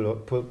really pull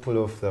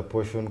off the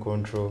portion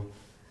control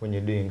when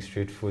you're doing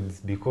street foods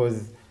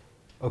because,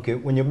 okay,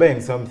 when you're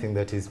buying something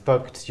that is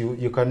packed,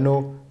 you can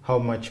know how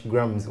much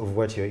grams of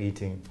what you're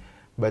eating.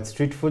 But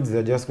street foods,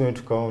 they're just going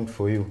to count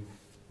for you.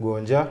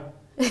 Gonja,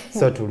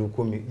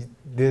 saturukumi.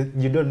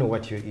 You don't know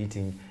what you're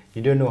eating.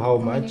 You don't know how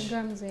much.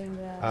 How many grams in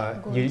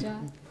the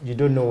gonja? You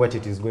don't know what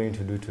it is going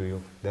to do to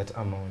you, that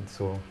amount.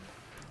 So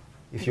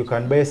If you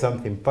can buy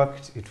something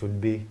packed, it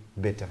would be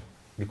better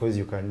because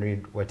you can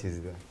read what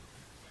is there.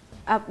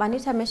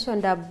 Anita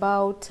mentioned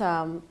about,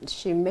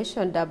 she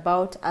mentioned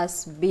about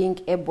us being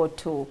able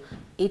to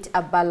eat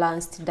a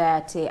balanced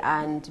diet,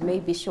 and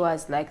maybe she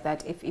was like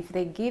that if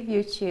they give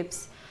you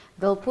chips,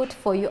 they'll put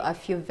for you a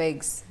few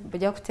vegs,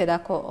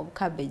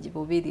 cabbage,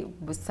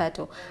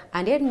 busato,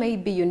 and then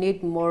maybe you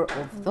need more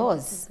of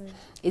those.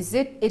 Is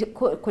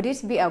could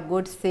it be a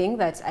good thing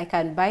that I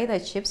can buy the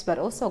chips but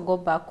also go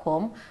back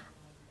home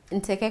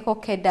and take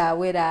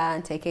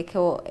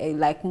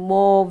like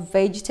more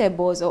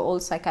vegetables, or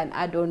also I can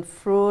add on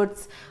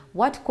fruits?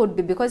 What could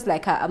be, because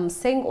like I'm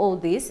saying all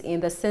this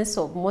in the sense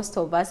of most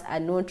of us are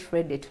not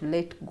ready to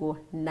let go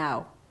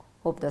now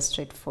of the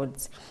street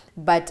foods,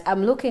 but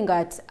I'm looking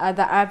at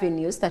other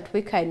avenues that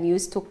we can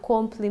use to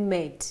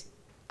complement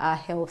our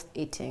health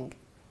eating.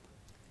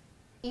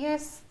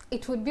 Yes,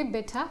 it would be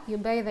better you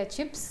buy the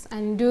chips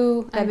and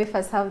do. Let me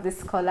first have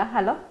this caller.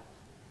 Hello.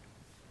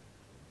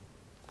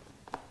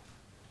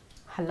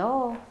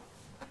 Hello.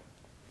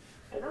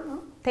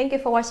 Hello. Thank you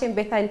for watching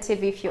Bethan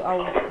TV. If you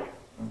are.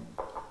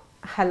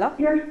 Hello.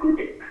 Yes, good.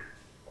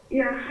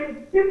 Yeah, hi.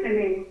 Good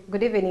evening.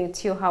 Good evening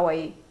to you. How are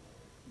you?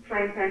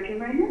 Fine, thank you.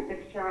 My name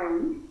is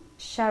Sharon.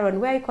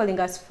 Sharon, where are you calling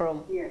us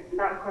from? Yes,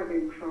 I'm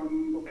calling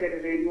from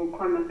Bukedere,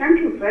 Mukono.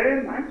 Thank you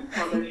very much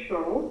for the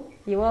show.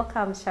 You're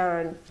welcome,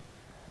 Sharon.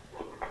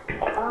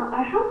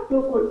 I have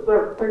two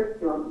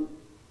questions.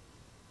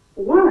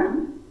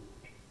 One,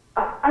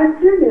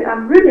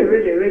 I'm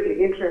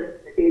really interested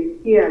in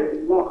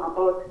hearing more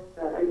about,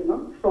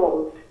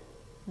 salt.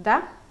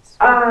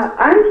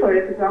 I, for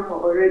example,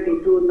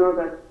 already do know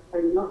that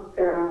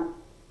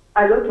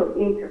a lot of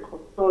intake of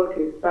salt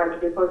is bad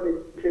because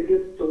it's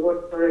introduced to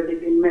what's already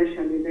been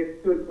mentioned in the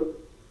studio.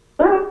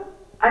 But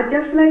I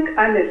just like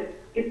Alice,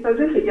 it's as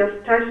if you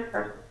just touched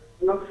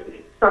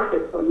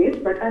surface on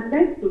it, but I'd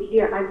like to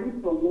hear a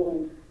little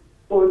more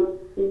on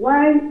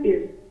why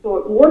is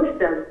salt, what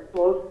does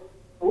salt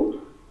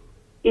do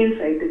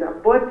inside the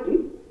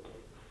body,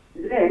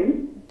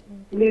 then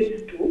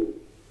leads to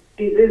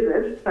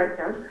diseases such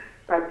as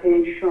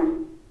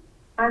hypertension.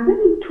 And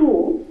then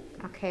two,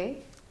 okay,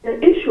 the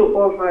issue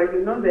of,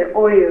 the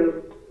oil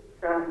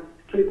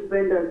street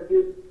vendors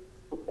use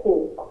to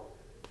cook.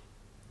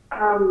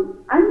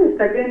 Ernest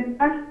again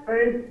touched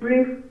very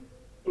brief.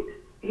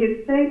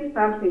 He said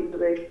something to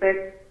the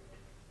effect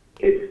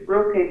it's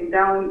broken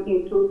down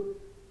into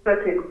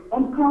certain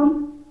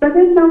compounds. But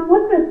then now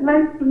what I'd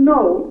like to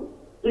know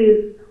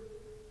is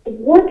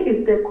what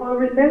is the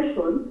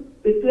correlation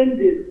between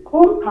these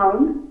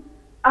compounds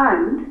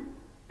and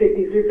the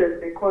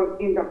diseases they cause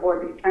in the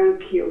body?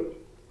 Thank you.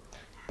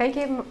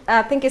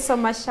 Thank you so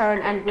much,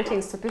 Sharon, and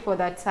greetings to people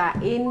that are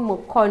in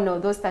Mukono,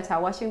 those that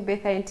are watching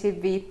Bethan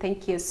TV.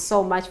 Thank you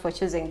so much for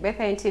choosing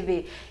Bethan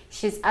TV.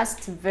 She's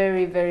asked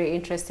very, very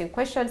interesting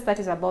questions that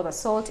is about the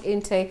salt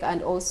intake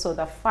and also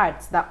the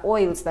fats, the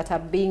oils that are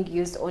being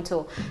used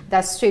onto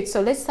the street.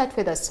 So let's start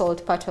with the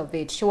salt part of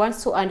it. She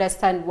wants to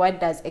understand what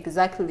does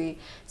exactly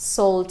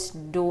salt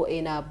do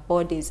in our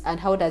bodies and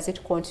how does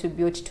it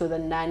contribute to the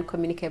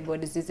non-communicable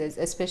diseases,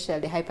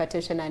 especially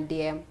hypertension and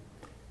DM.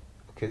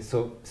 Okay,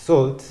 so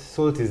salt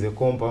is a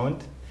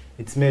compound.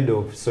 It's made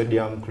of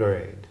sodium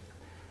chloride.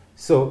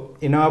 So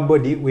in our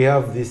body, we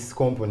have this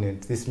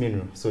component, this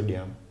mineral,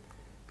 sodium.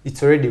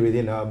 It's already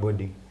within our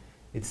body.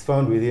 It's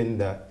found within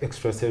the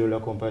extracellular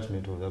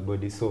compartment of the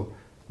body. So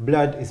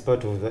blood is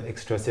part of the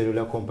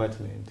extracellular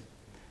compartment.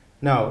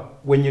 Now,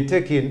 when you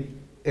take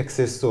in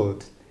excess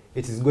salt,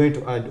 it is going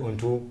to add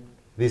onto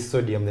this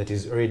sodium that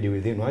is already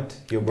within what?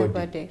 Your body. The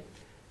body.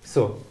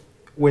 So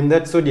when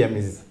that sodium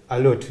is a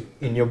lot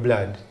in your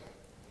blood,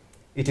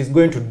 it is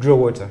going to draw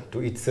water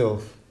to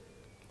itself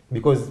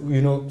because,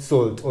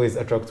 salt always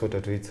attracts water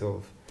to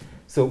itself.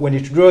 So when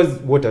it draws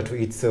water to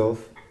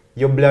itself,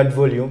 your blood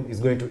volume is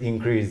going to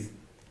increase.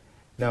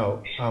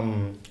 Now,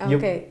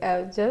 okay,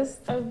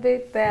 just a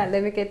bit there.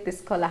 Let me get this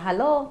caller.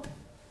 Hello?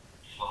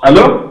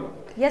 Hello?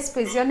 Yes,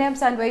 please. Your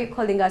names and where are you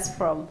calling us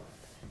from?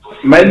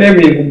 My name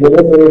is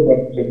Ngorobe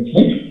Robert.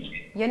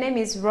 Your name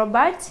is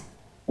Robert?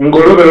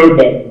 Ngorobe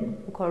Robert.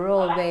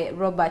 Ngorobe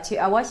Robert. You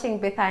are watching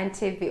Bethan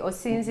TV.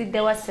 Osinzi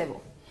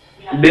Dewasebo.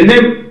 The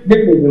name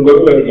is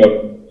Ngorobe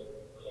Robert.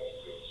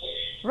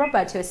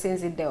 Robert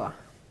Osinzi Dewa.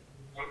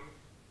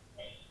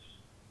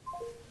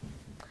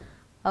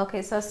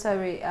 Okay, so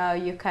sorry,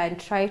 you can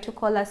try to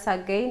call us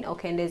again.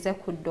 Okay, ndeze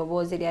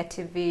kudobozi lya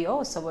TV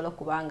osobola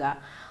kubanga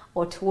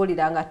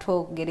otuwuliranga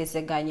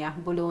twogerezeganya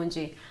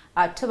bulungi.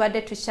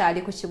 Tubadde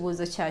tukyali ku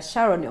kibuuzo kya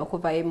Sharon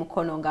okuva e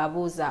Mukono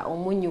ng'abuuza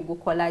omunyu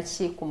gukola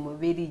ki ku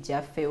mubiri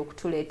gyaffe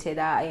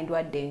okutuleetera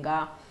endwadde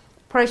nga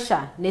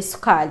pressure ne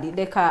sukaali.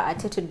 Leka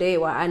ate today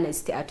wa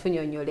Ernest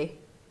atunyonyole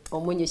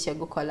omunyu kye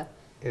gukola.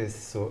 Yes,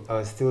 so I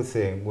was still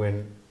saying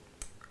when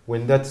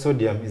that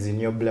sodium is in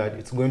your blood,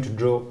 it's going to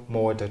draw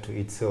more water to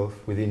itself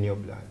within your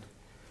blood.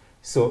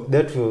 So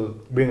that will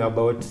bring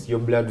about your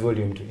blood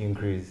volume to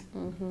increase.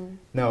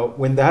 Now,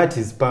 when the heart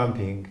is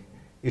pumping,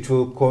 it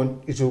will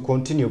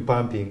continue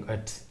pumping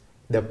at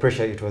the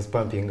pressure it was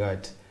pumping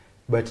at.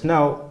 But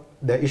now,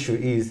 the issue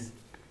is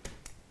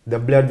the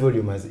blood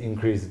volume has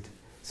increased.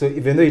 So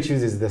even though it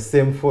uses the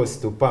same force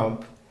to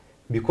pump,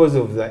 because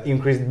of the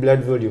increased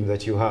blood volume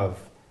that you have,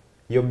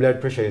 your blood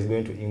pressure is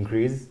going to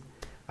increase,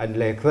 and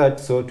like that,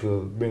 so it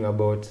will bring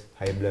about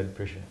high blood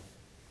pressure.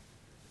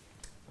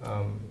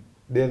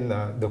 Then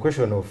the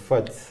question of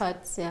fats.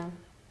 Fats, yeah.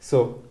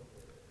 So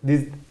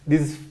these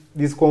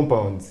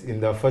compounds in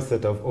the fats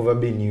that have over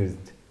been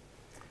used,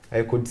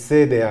 I could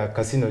say they are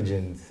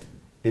carcinogens.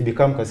 They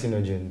become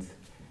carcinogens.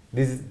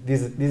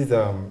 These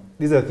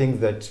are things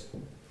that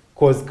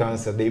cause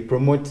cancer. They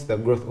promote the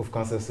growth of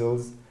cancer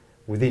cells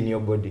within your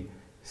body.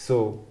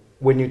 So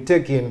when you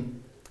take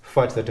in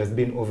fat that has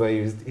been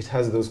overused, it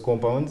has those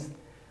compounds,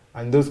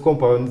 and those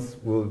compounds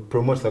will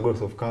promote the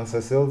growth of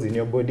cancer cells in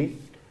your body,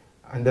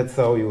 and that's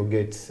how you'll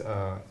get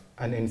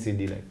an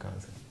NCD like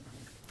cancer.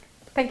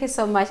 Thank you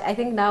so much. I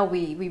think now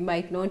we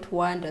might not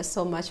wonder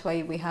so much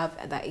why we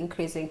have the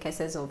increasing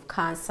cases of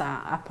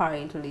cancer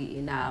apparently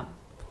in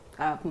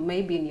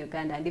maybe in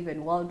Uganda and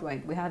even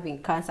worldwide. We're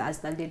having cancer as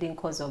the leading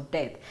cause of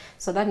death.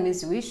 So that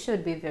means we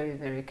should be very,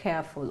 very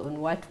careful on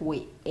what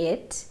we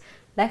eat.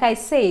 Like I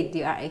said,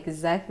 you are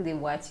exactly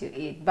what you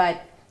eat.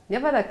 But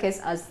never the case,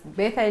 as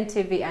Beth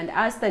NTV and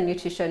as the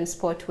Nutrition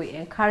Spot, we're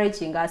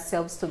encouraging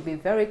ourselves to be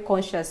very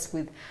conscious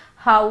with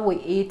how we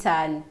eat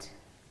and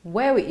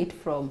where we eat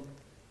from,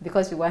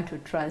 because we want to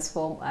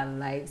transform our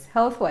lives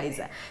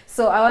health-wise.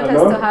 So I want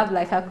us to have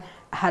like a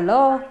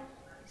hello.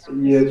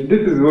 Yes,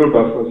 this is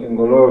Robert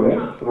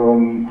Singolove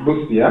from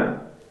Busia.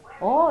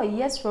 Oh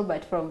yes,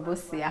 Robert from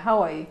Busia.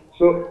 How are you?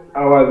 So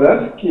I was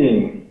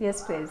asking,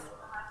 Yes, please.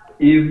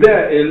 is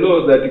there a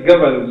law that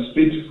governs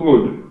street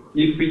food?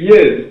 If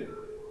yes,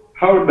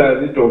 how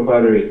does it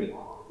operate?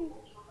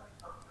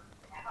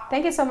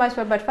 Thank you so much,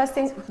 Robert. First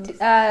thing,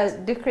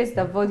 decrease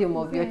the volume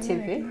of your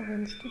TV.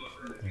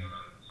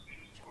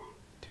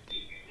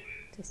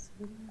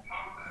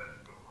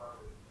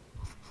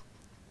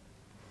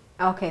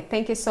 Okay,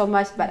 thank you so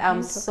much, but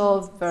I'm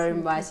so very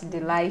much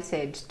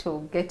delighted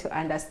to get to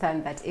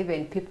understand that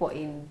even people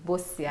in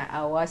Busia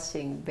are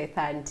watching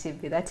Bethan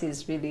TV. That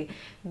is really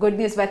good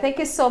news, but thank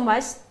you so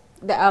much.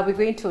 We're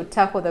going to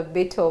tackle the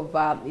bit of,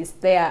 is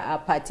there a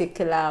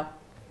particular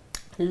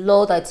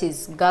law that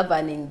is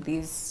governing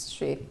these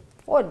street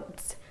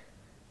foods?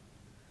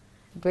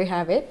 Do we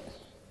have it?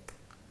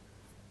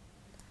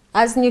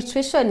 As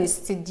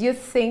nutritionists, do you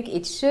think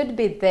it should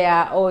be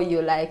there, or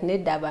you like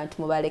need abantu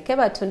mubaleke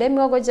batunde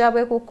emyogo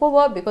gyabwe ku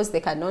kkubo because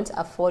they cannot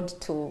afford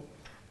to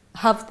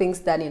have things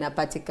done in a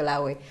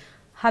particular way?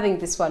 Having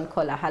this one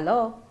caller.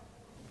 Hello?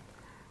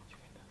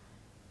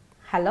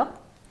 Hello?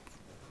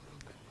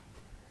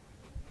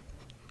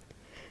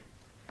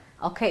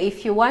 Okay,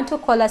 if you want to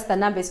call us, the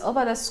number is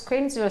over the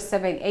screen,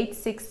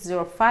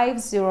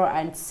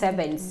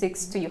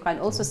 0786050762. You can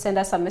also send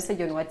us a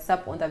message on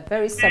WhatsApp on the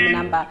very same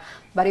number,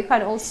 but you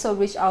can also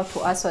reach out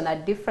to us on our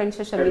different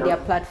social media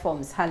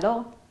platforms.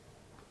 Hello?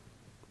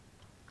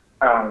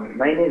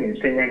 My name is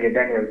Senyange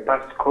Daniel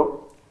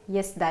Pasco.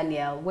 Yes,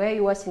 Daniel. Where are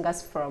you watching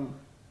us from?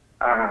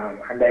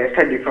 And I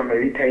study from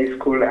Elite High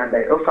School and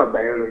I offer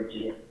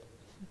biology.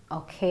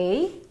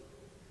 Okay.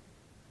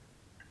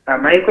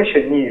 My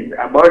question is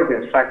about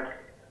the fact,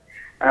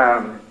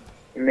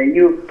 may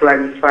you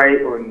clarify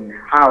on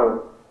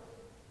how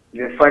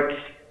the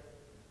facts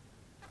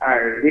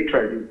are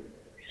literally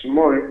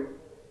small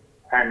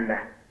and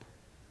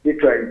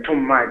literally too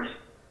much,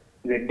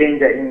 the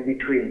danger in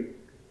between?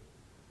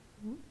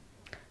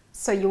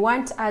 So you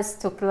want us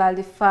to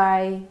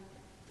clarify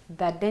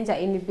the danger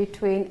in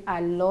between a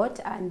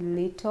lot and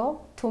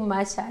little, too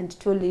much and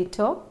too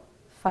little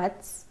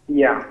fats?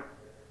 Yeah.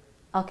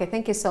 Okay,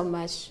 thank you so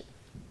much,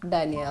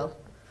 Daniel.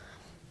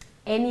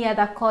 Any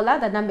other caller?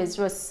 The number is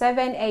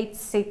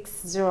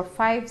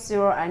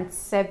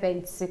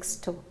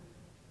 0786050762.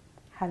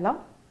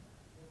 Hello?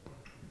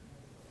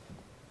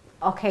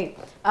 Okay,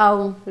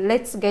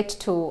 let's get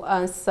to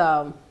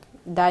answer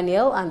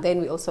Daniel, and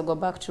then we also go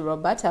back to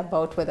Robert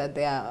about whether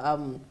there are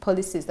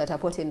policies that are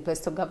put in place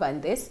to govern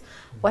this.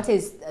 What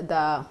is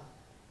the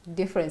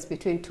difference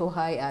between too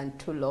high and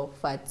too low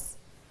fats?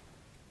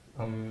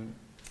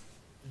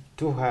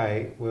 Too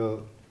high,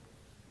 well,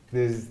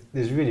 there's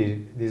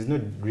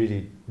not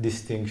really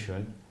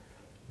distinction,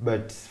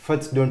 but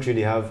fats don't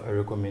really have a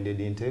recommended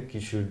intake. You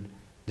should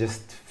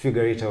just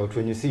figure it out.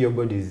 When you see your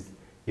body's,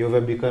 you're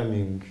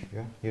becoming,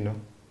 you know,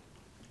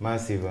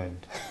 massive,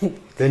 and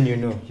then you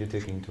know you're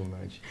taking too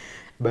much.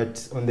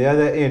 But on the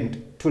other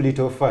end, too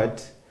little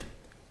fat,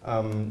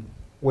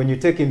 when you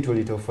take in too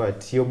little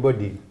fat, your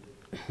body,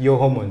 your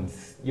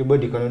hormones, your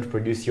body cannot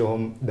produce the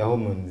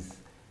hormones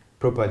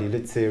properly,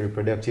 let's say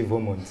reproductive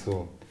hormones.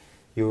 So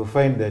you will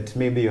find that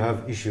maybe you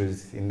have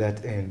issues in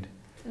that end.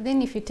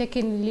 Then if you take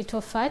in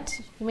little fat,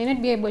 you may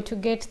not be able to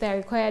get the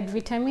required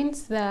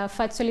vitamins, the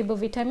fat-soluble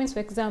vitamins, for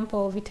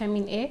example,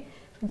 vitamin A,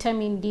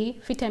 vitamin D,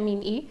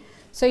 vitamin E.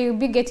 So you'll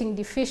be getting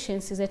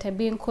deficiencies that are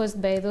being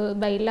caused by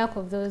lack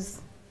of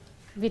those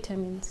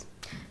vitamins.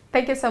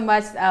 Thank you so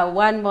much.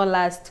 One more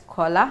last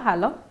caller.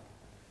 Hello?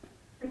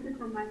 Thank you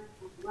so much.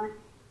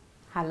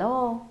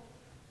 Hello?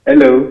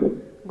 Hello.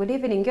 Good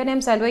evening. Your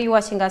names and where you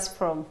watching us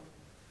from?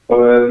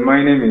 Well,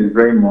 my name is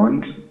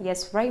Raymond.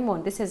 Yes,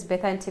 Raymond. This is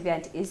Bethan TV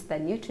and is the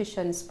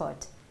nutrition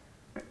spot.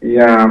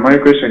 Yeah, my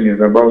question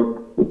is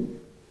about.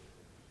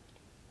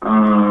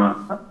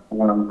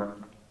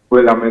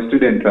 Well, I'm a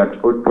student at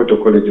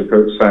Porto College of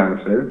Health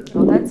Sciences.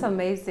 Oh, that's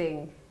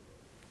amazing.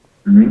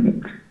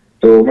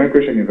 So my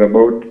question is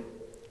about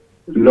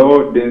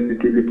low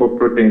density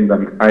lipoproteins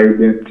and high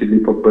density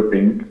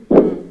lipoproteins.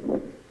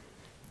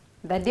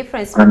 The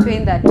difference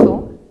between the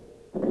two?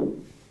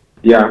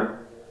 Yeah.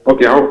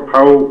 Okay.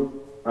 How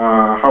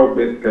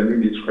best can you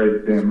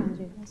describe them?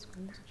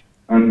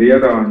 And the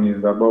other one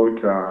is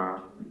about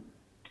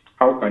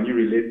how can you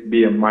relate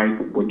BMI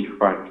to body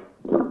fat?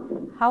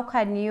 How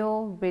can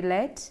you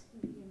relate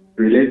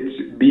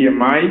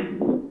BMI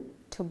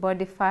to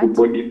body fat? to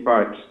body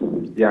fat?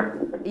 Yeah.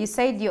 You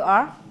said you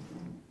are?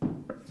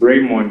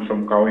 Raymond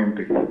from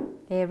Kawempe.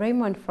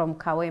 Raymond from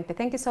Kawempe.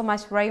 Thank you so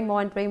much,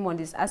 Raymond. Raymond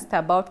is asked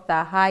about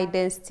the high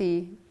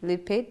density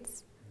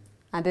lipids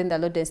and then the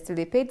low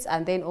density lipids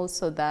and then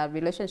also the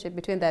relationship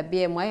between the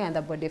BMI and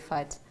the body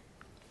fat.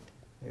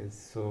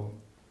 Yes, so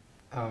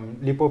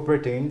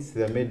lipoproteins,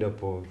 they're made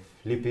up of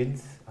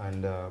lipids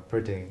and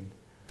protein.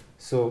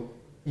 So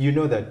you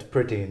know that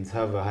proteins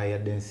have a higher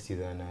density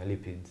than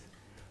lipids.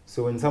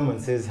 So when someone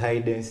says high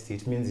density,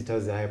 it means it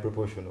has a higher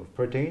proportion of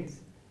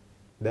proteins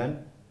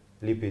than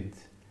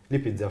lipids.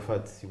 Lipids are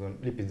fats.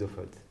 Lipids are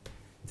fats.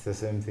 It's the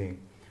same thing.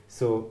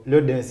 So low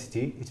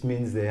density, it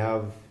means they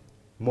have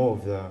more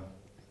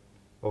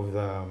of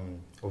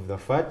the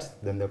fat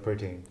than the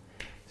protein.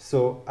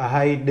 So a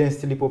high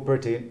density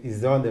lipoprotein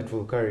is the one that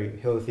will carry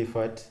healthy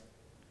fat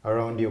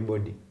around your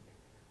body,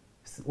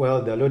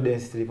 while the low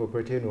density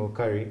lipoprotein will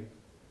carry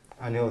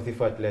unhealthy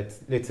fat,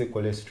 let's say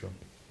cholesterol.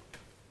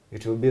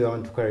 It will be the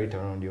one to carry it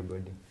around your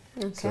body.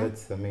 Okay. So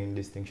that's the main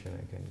distinction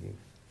I can give.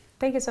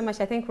 Thank you so much.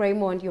 I think,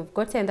 Raymond, you've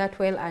gotten that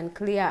well and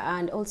clear.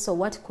 And also,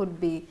 what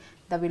could be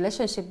the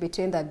relationship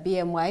between the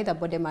BMI, the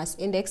body mass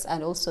index,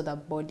 and also the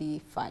body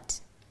fat?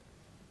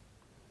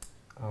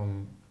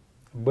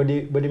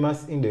 Body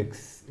mass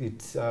index,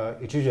 it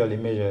usually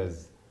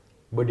measures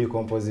body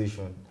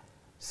composition.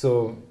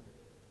 So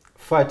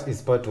fat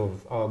is part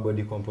of our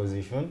body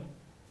composition.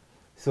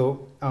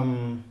 So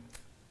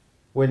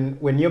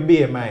when your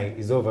BMI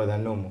is over the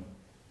normal,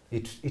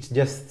 it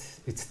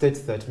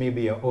states that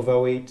maybe you're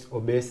overweight,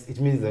 obese. It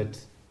means that,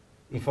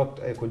 in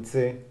fact, I could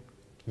say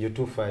you're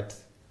too fat.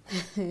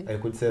 I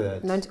could say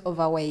that. Not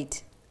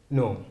overweight.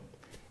 No.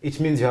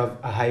 It means you have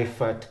a high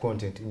fat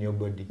content in your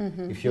body.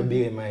 If your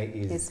BMI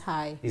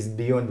is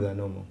beyond the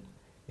normal.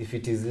 If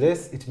it is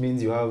less, it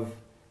means you have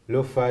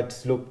low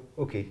fat,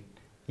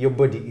 your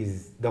body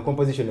the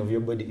composition of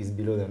your body is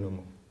below the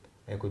normal.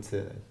 I could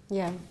say that.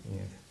 Yeah.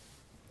 Yes.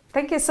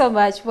 Thank you so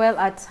much. Well,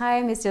 our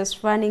time is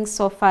just running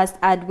so fast,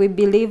 and we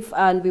believe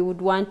and we would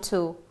want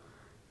to,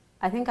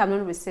 I think I'm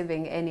not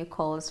receiving any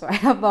calls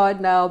right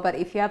about now, but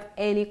if you have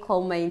any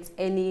comments,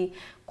 any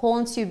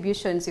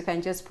contributions, you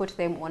can just put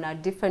them on our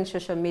different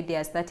social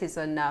medias, that is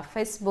on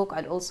Facebook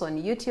and also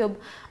on YouTube.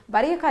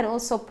 But you can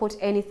also put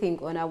anything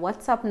on our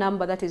WhatsApp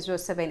number, that is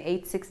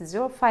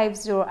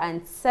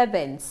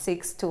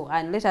 0786050762,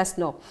 and let us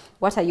know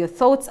what are your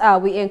thoughts are.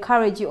 We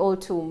encourage you all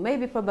to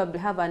maybe probably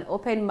have an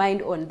open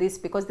mind on this,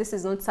 because this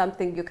is not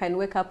something you can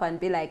wake up and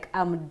be like,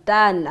 I'm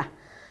done.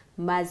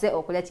 Maze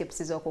okulya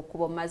chips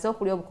z'okukubo, maze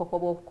okulya obukoko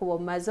bw'okukubo,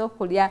 maze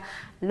okulya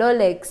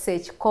Rolex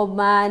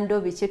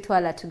ekikomando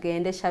bichitwala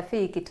tugende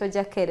Shafiki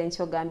toja kere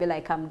nchogambe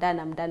like I'm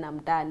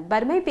done.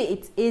 But maybe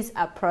it is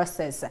a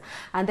process.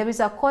 And there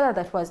is a caller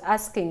that was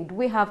asking, do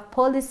we have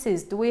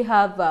policies, do we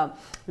have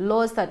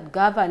laws that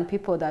govern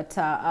people that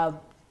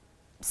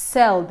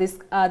sell this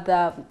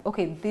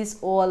these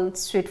all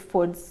street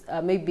foods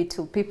maybe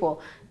to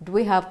people? Do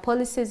we have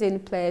policies in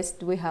place?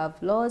 Do we have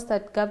laws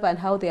that govern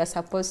how they are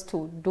supposed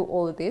to do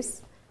all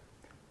this?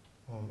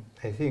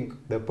 I think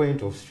the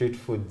point of street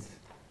foods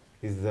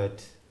is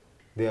that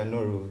there are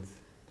no rules.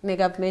 The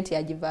government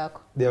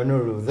yajibako. There are no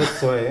rules.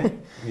 That's why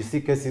you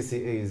see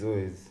KCCA is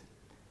always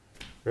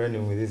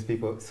running with these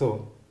people.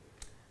 So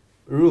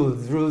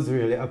rules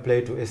really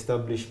apply to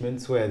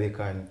establishments where they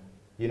can,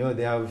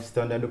 they have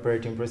standard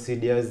operating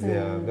procedures, they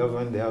are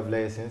governed, they have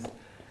license.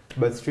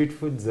 But street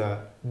foods,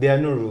 there are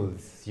no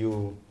rules.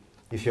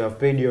 If you have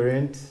paid your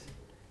rent,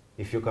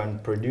 if you can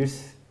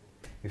produce,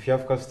 if you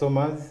have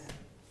customers,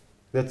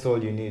 that's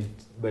all you need.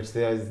 But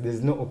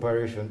there's no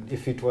operation.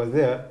 If it was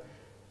there,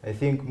 I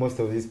think most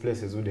of these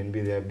places wouldn't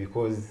be there,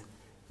 because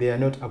they are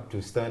not up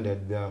to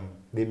standard.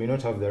 They may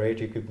not have the right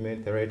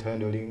equipment, the right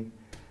handling,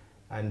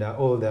 and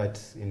all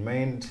that in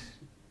mind.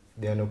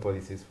 There are no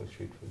policies for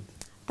street food.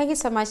 Thank you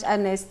so much,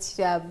 Ernest.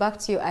 Back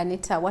to you,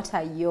 Anita. What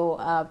are your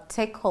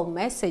take-home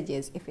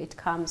messages if it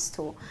comes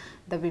to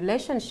the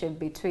relationship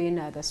between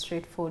the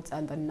street foods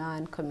and the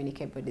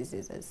non-communicable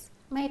diseases?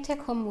 My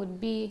take-home would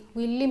be,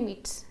 we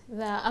limit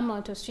the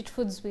amount of street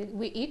foods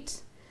we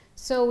eat.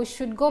 So we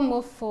should go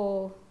more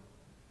for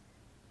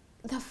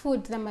the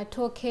food, the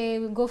matoke.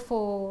 We go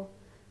for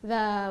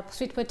the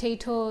sweet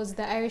potatoes,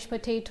 the Irish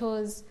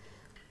potatoes.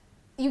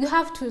 you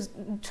have to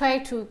try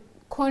to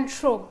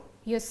control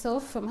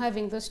yourself from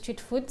having those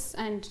street foods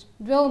and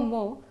dwell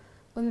more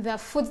on the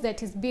foods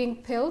that is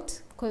being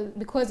peeled,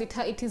 because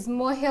it is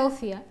more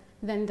healthier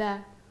than the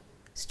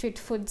street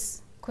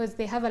foods, because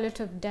they have a lot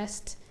of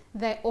dust,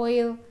 the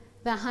oil,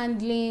 the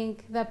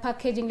handling, the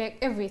packaging, like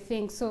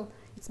everything. So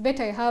it's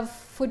better you have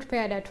food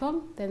prepared at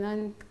home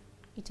than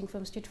eating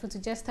from street foods.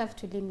 You just have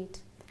to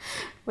limit.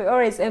 We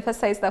always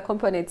emphasize the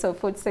components of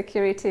food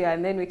security,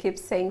 and then we keep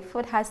saying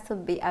food has to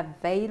be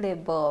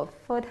available,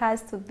 food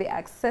has to be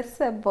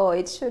accessible,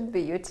 it should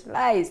be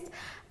utilized.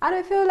 And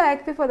I feel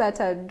like people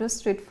that do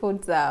street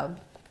foods are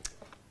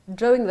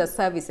drawing the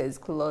services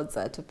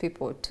closer to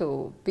people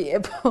to be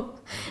able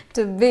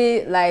to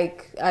be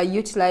like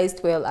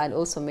utilized well and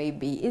also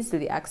maybe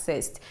easily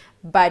accessed.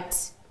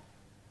 But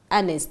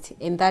Ernest,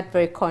 in that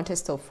very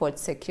context of food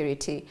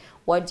security,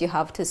 what do you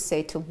have to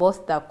say to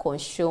both the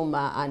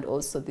consumer and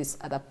also this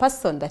other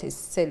person that is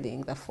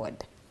selling the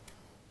food?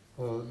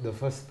 Well, the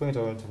first point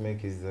I want to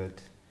make is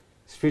that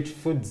street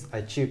foods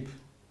are cheap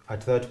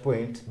at that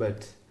point,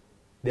 but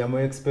they are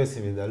more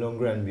expensive in the long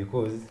run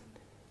because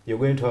you're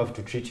going to have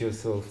to treat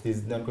yourself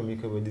these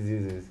non-communicable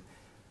diseases.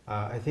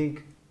 I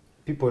think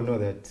people know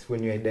that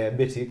when you're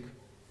diabetic,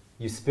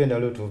 you spend a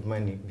lot of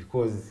money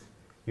because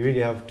you really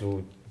have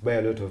to buy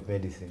a lot of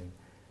medicine.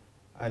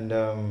 And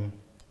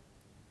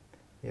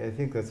yeah, I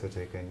think that's what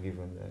I can give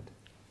on that.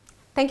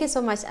 Thank you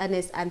so much,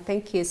 Ernest, and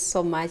thank you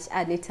so much,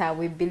 Anita.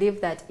 We believe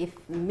that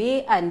if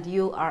me and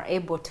you are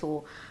able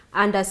to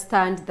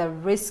understand the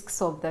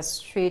risks of the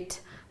street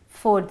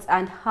foods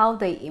and how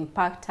they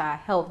impact our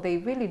health, they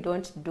really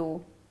don't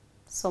do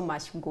so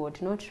much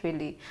good, not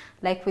really.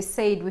 Like we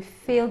said, we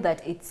feel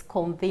that it's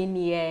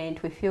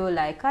convenient. We feel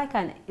like I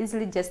can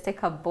easily just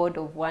take a board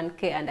of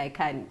 1K and I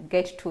can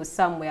get to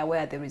somewhere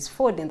where there is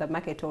food in the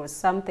market or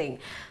something.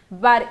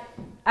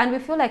 And we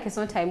feel like it's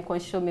not time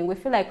consuming. We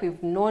feel like we're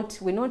not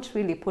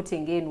really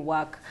putting in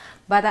work.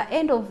 But at the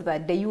end of the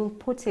day, you'll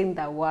put in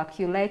the work,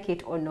 you like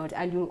it or not,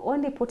 and you'll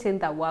only put in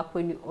the work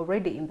when you're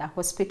already in the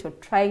hospital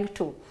trying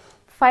to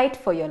fight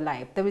for your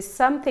life. There is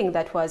something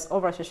that was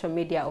over social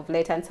media of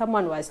late, and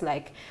someone was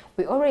like,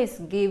 we always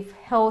give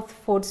health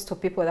foods to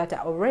people that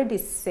are already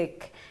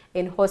sick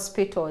in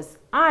hospitals,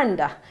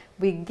 and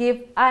we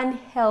give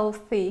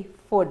unhealthy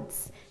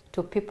foods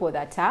to people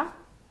that are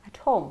at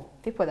home,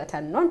 people that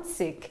are not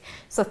sick.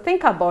 So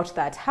think about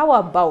that. How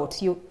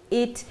about you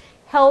eat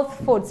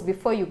health foods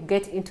before you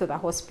get into the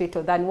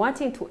hospital than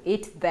wanting to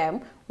eat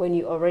them when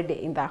you're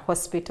already in the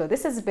hospital?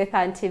 This is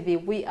Bethan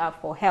TV. We are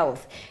for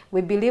health.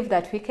 We believe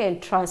that we can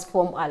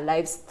transform our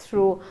lives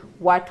through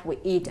what we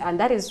eat, and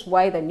that is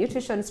why the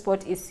Nutrition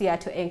Spot is here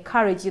to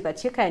encourage you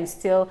that you can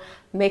still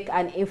make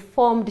an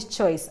informed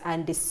choice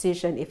and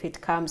decision if it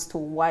comes to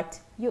what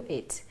you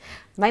eat.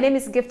 My name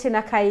is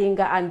Giftina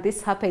Kayinga, and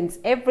this happens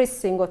every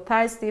single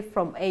Thursday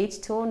from 8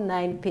 to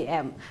 9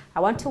 p.m. I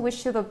want to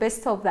wish you the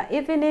best of the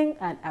evening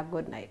and a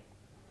good night.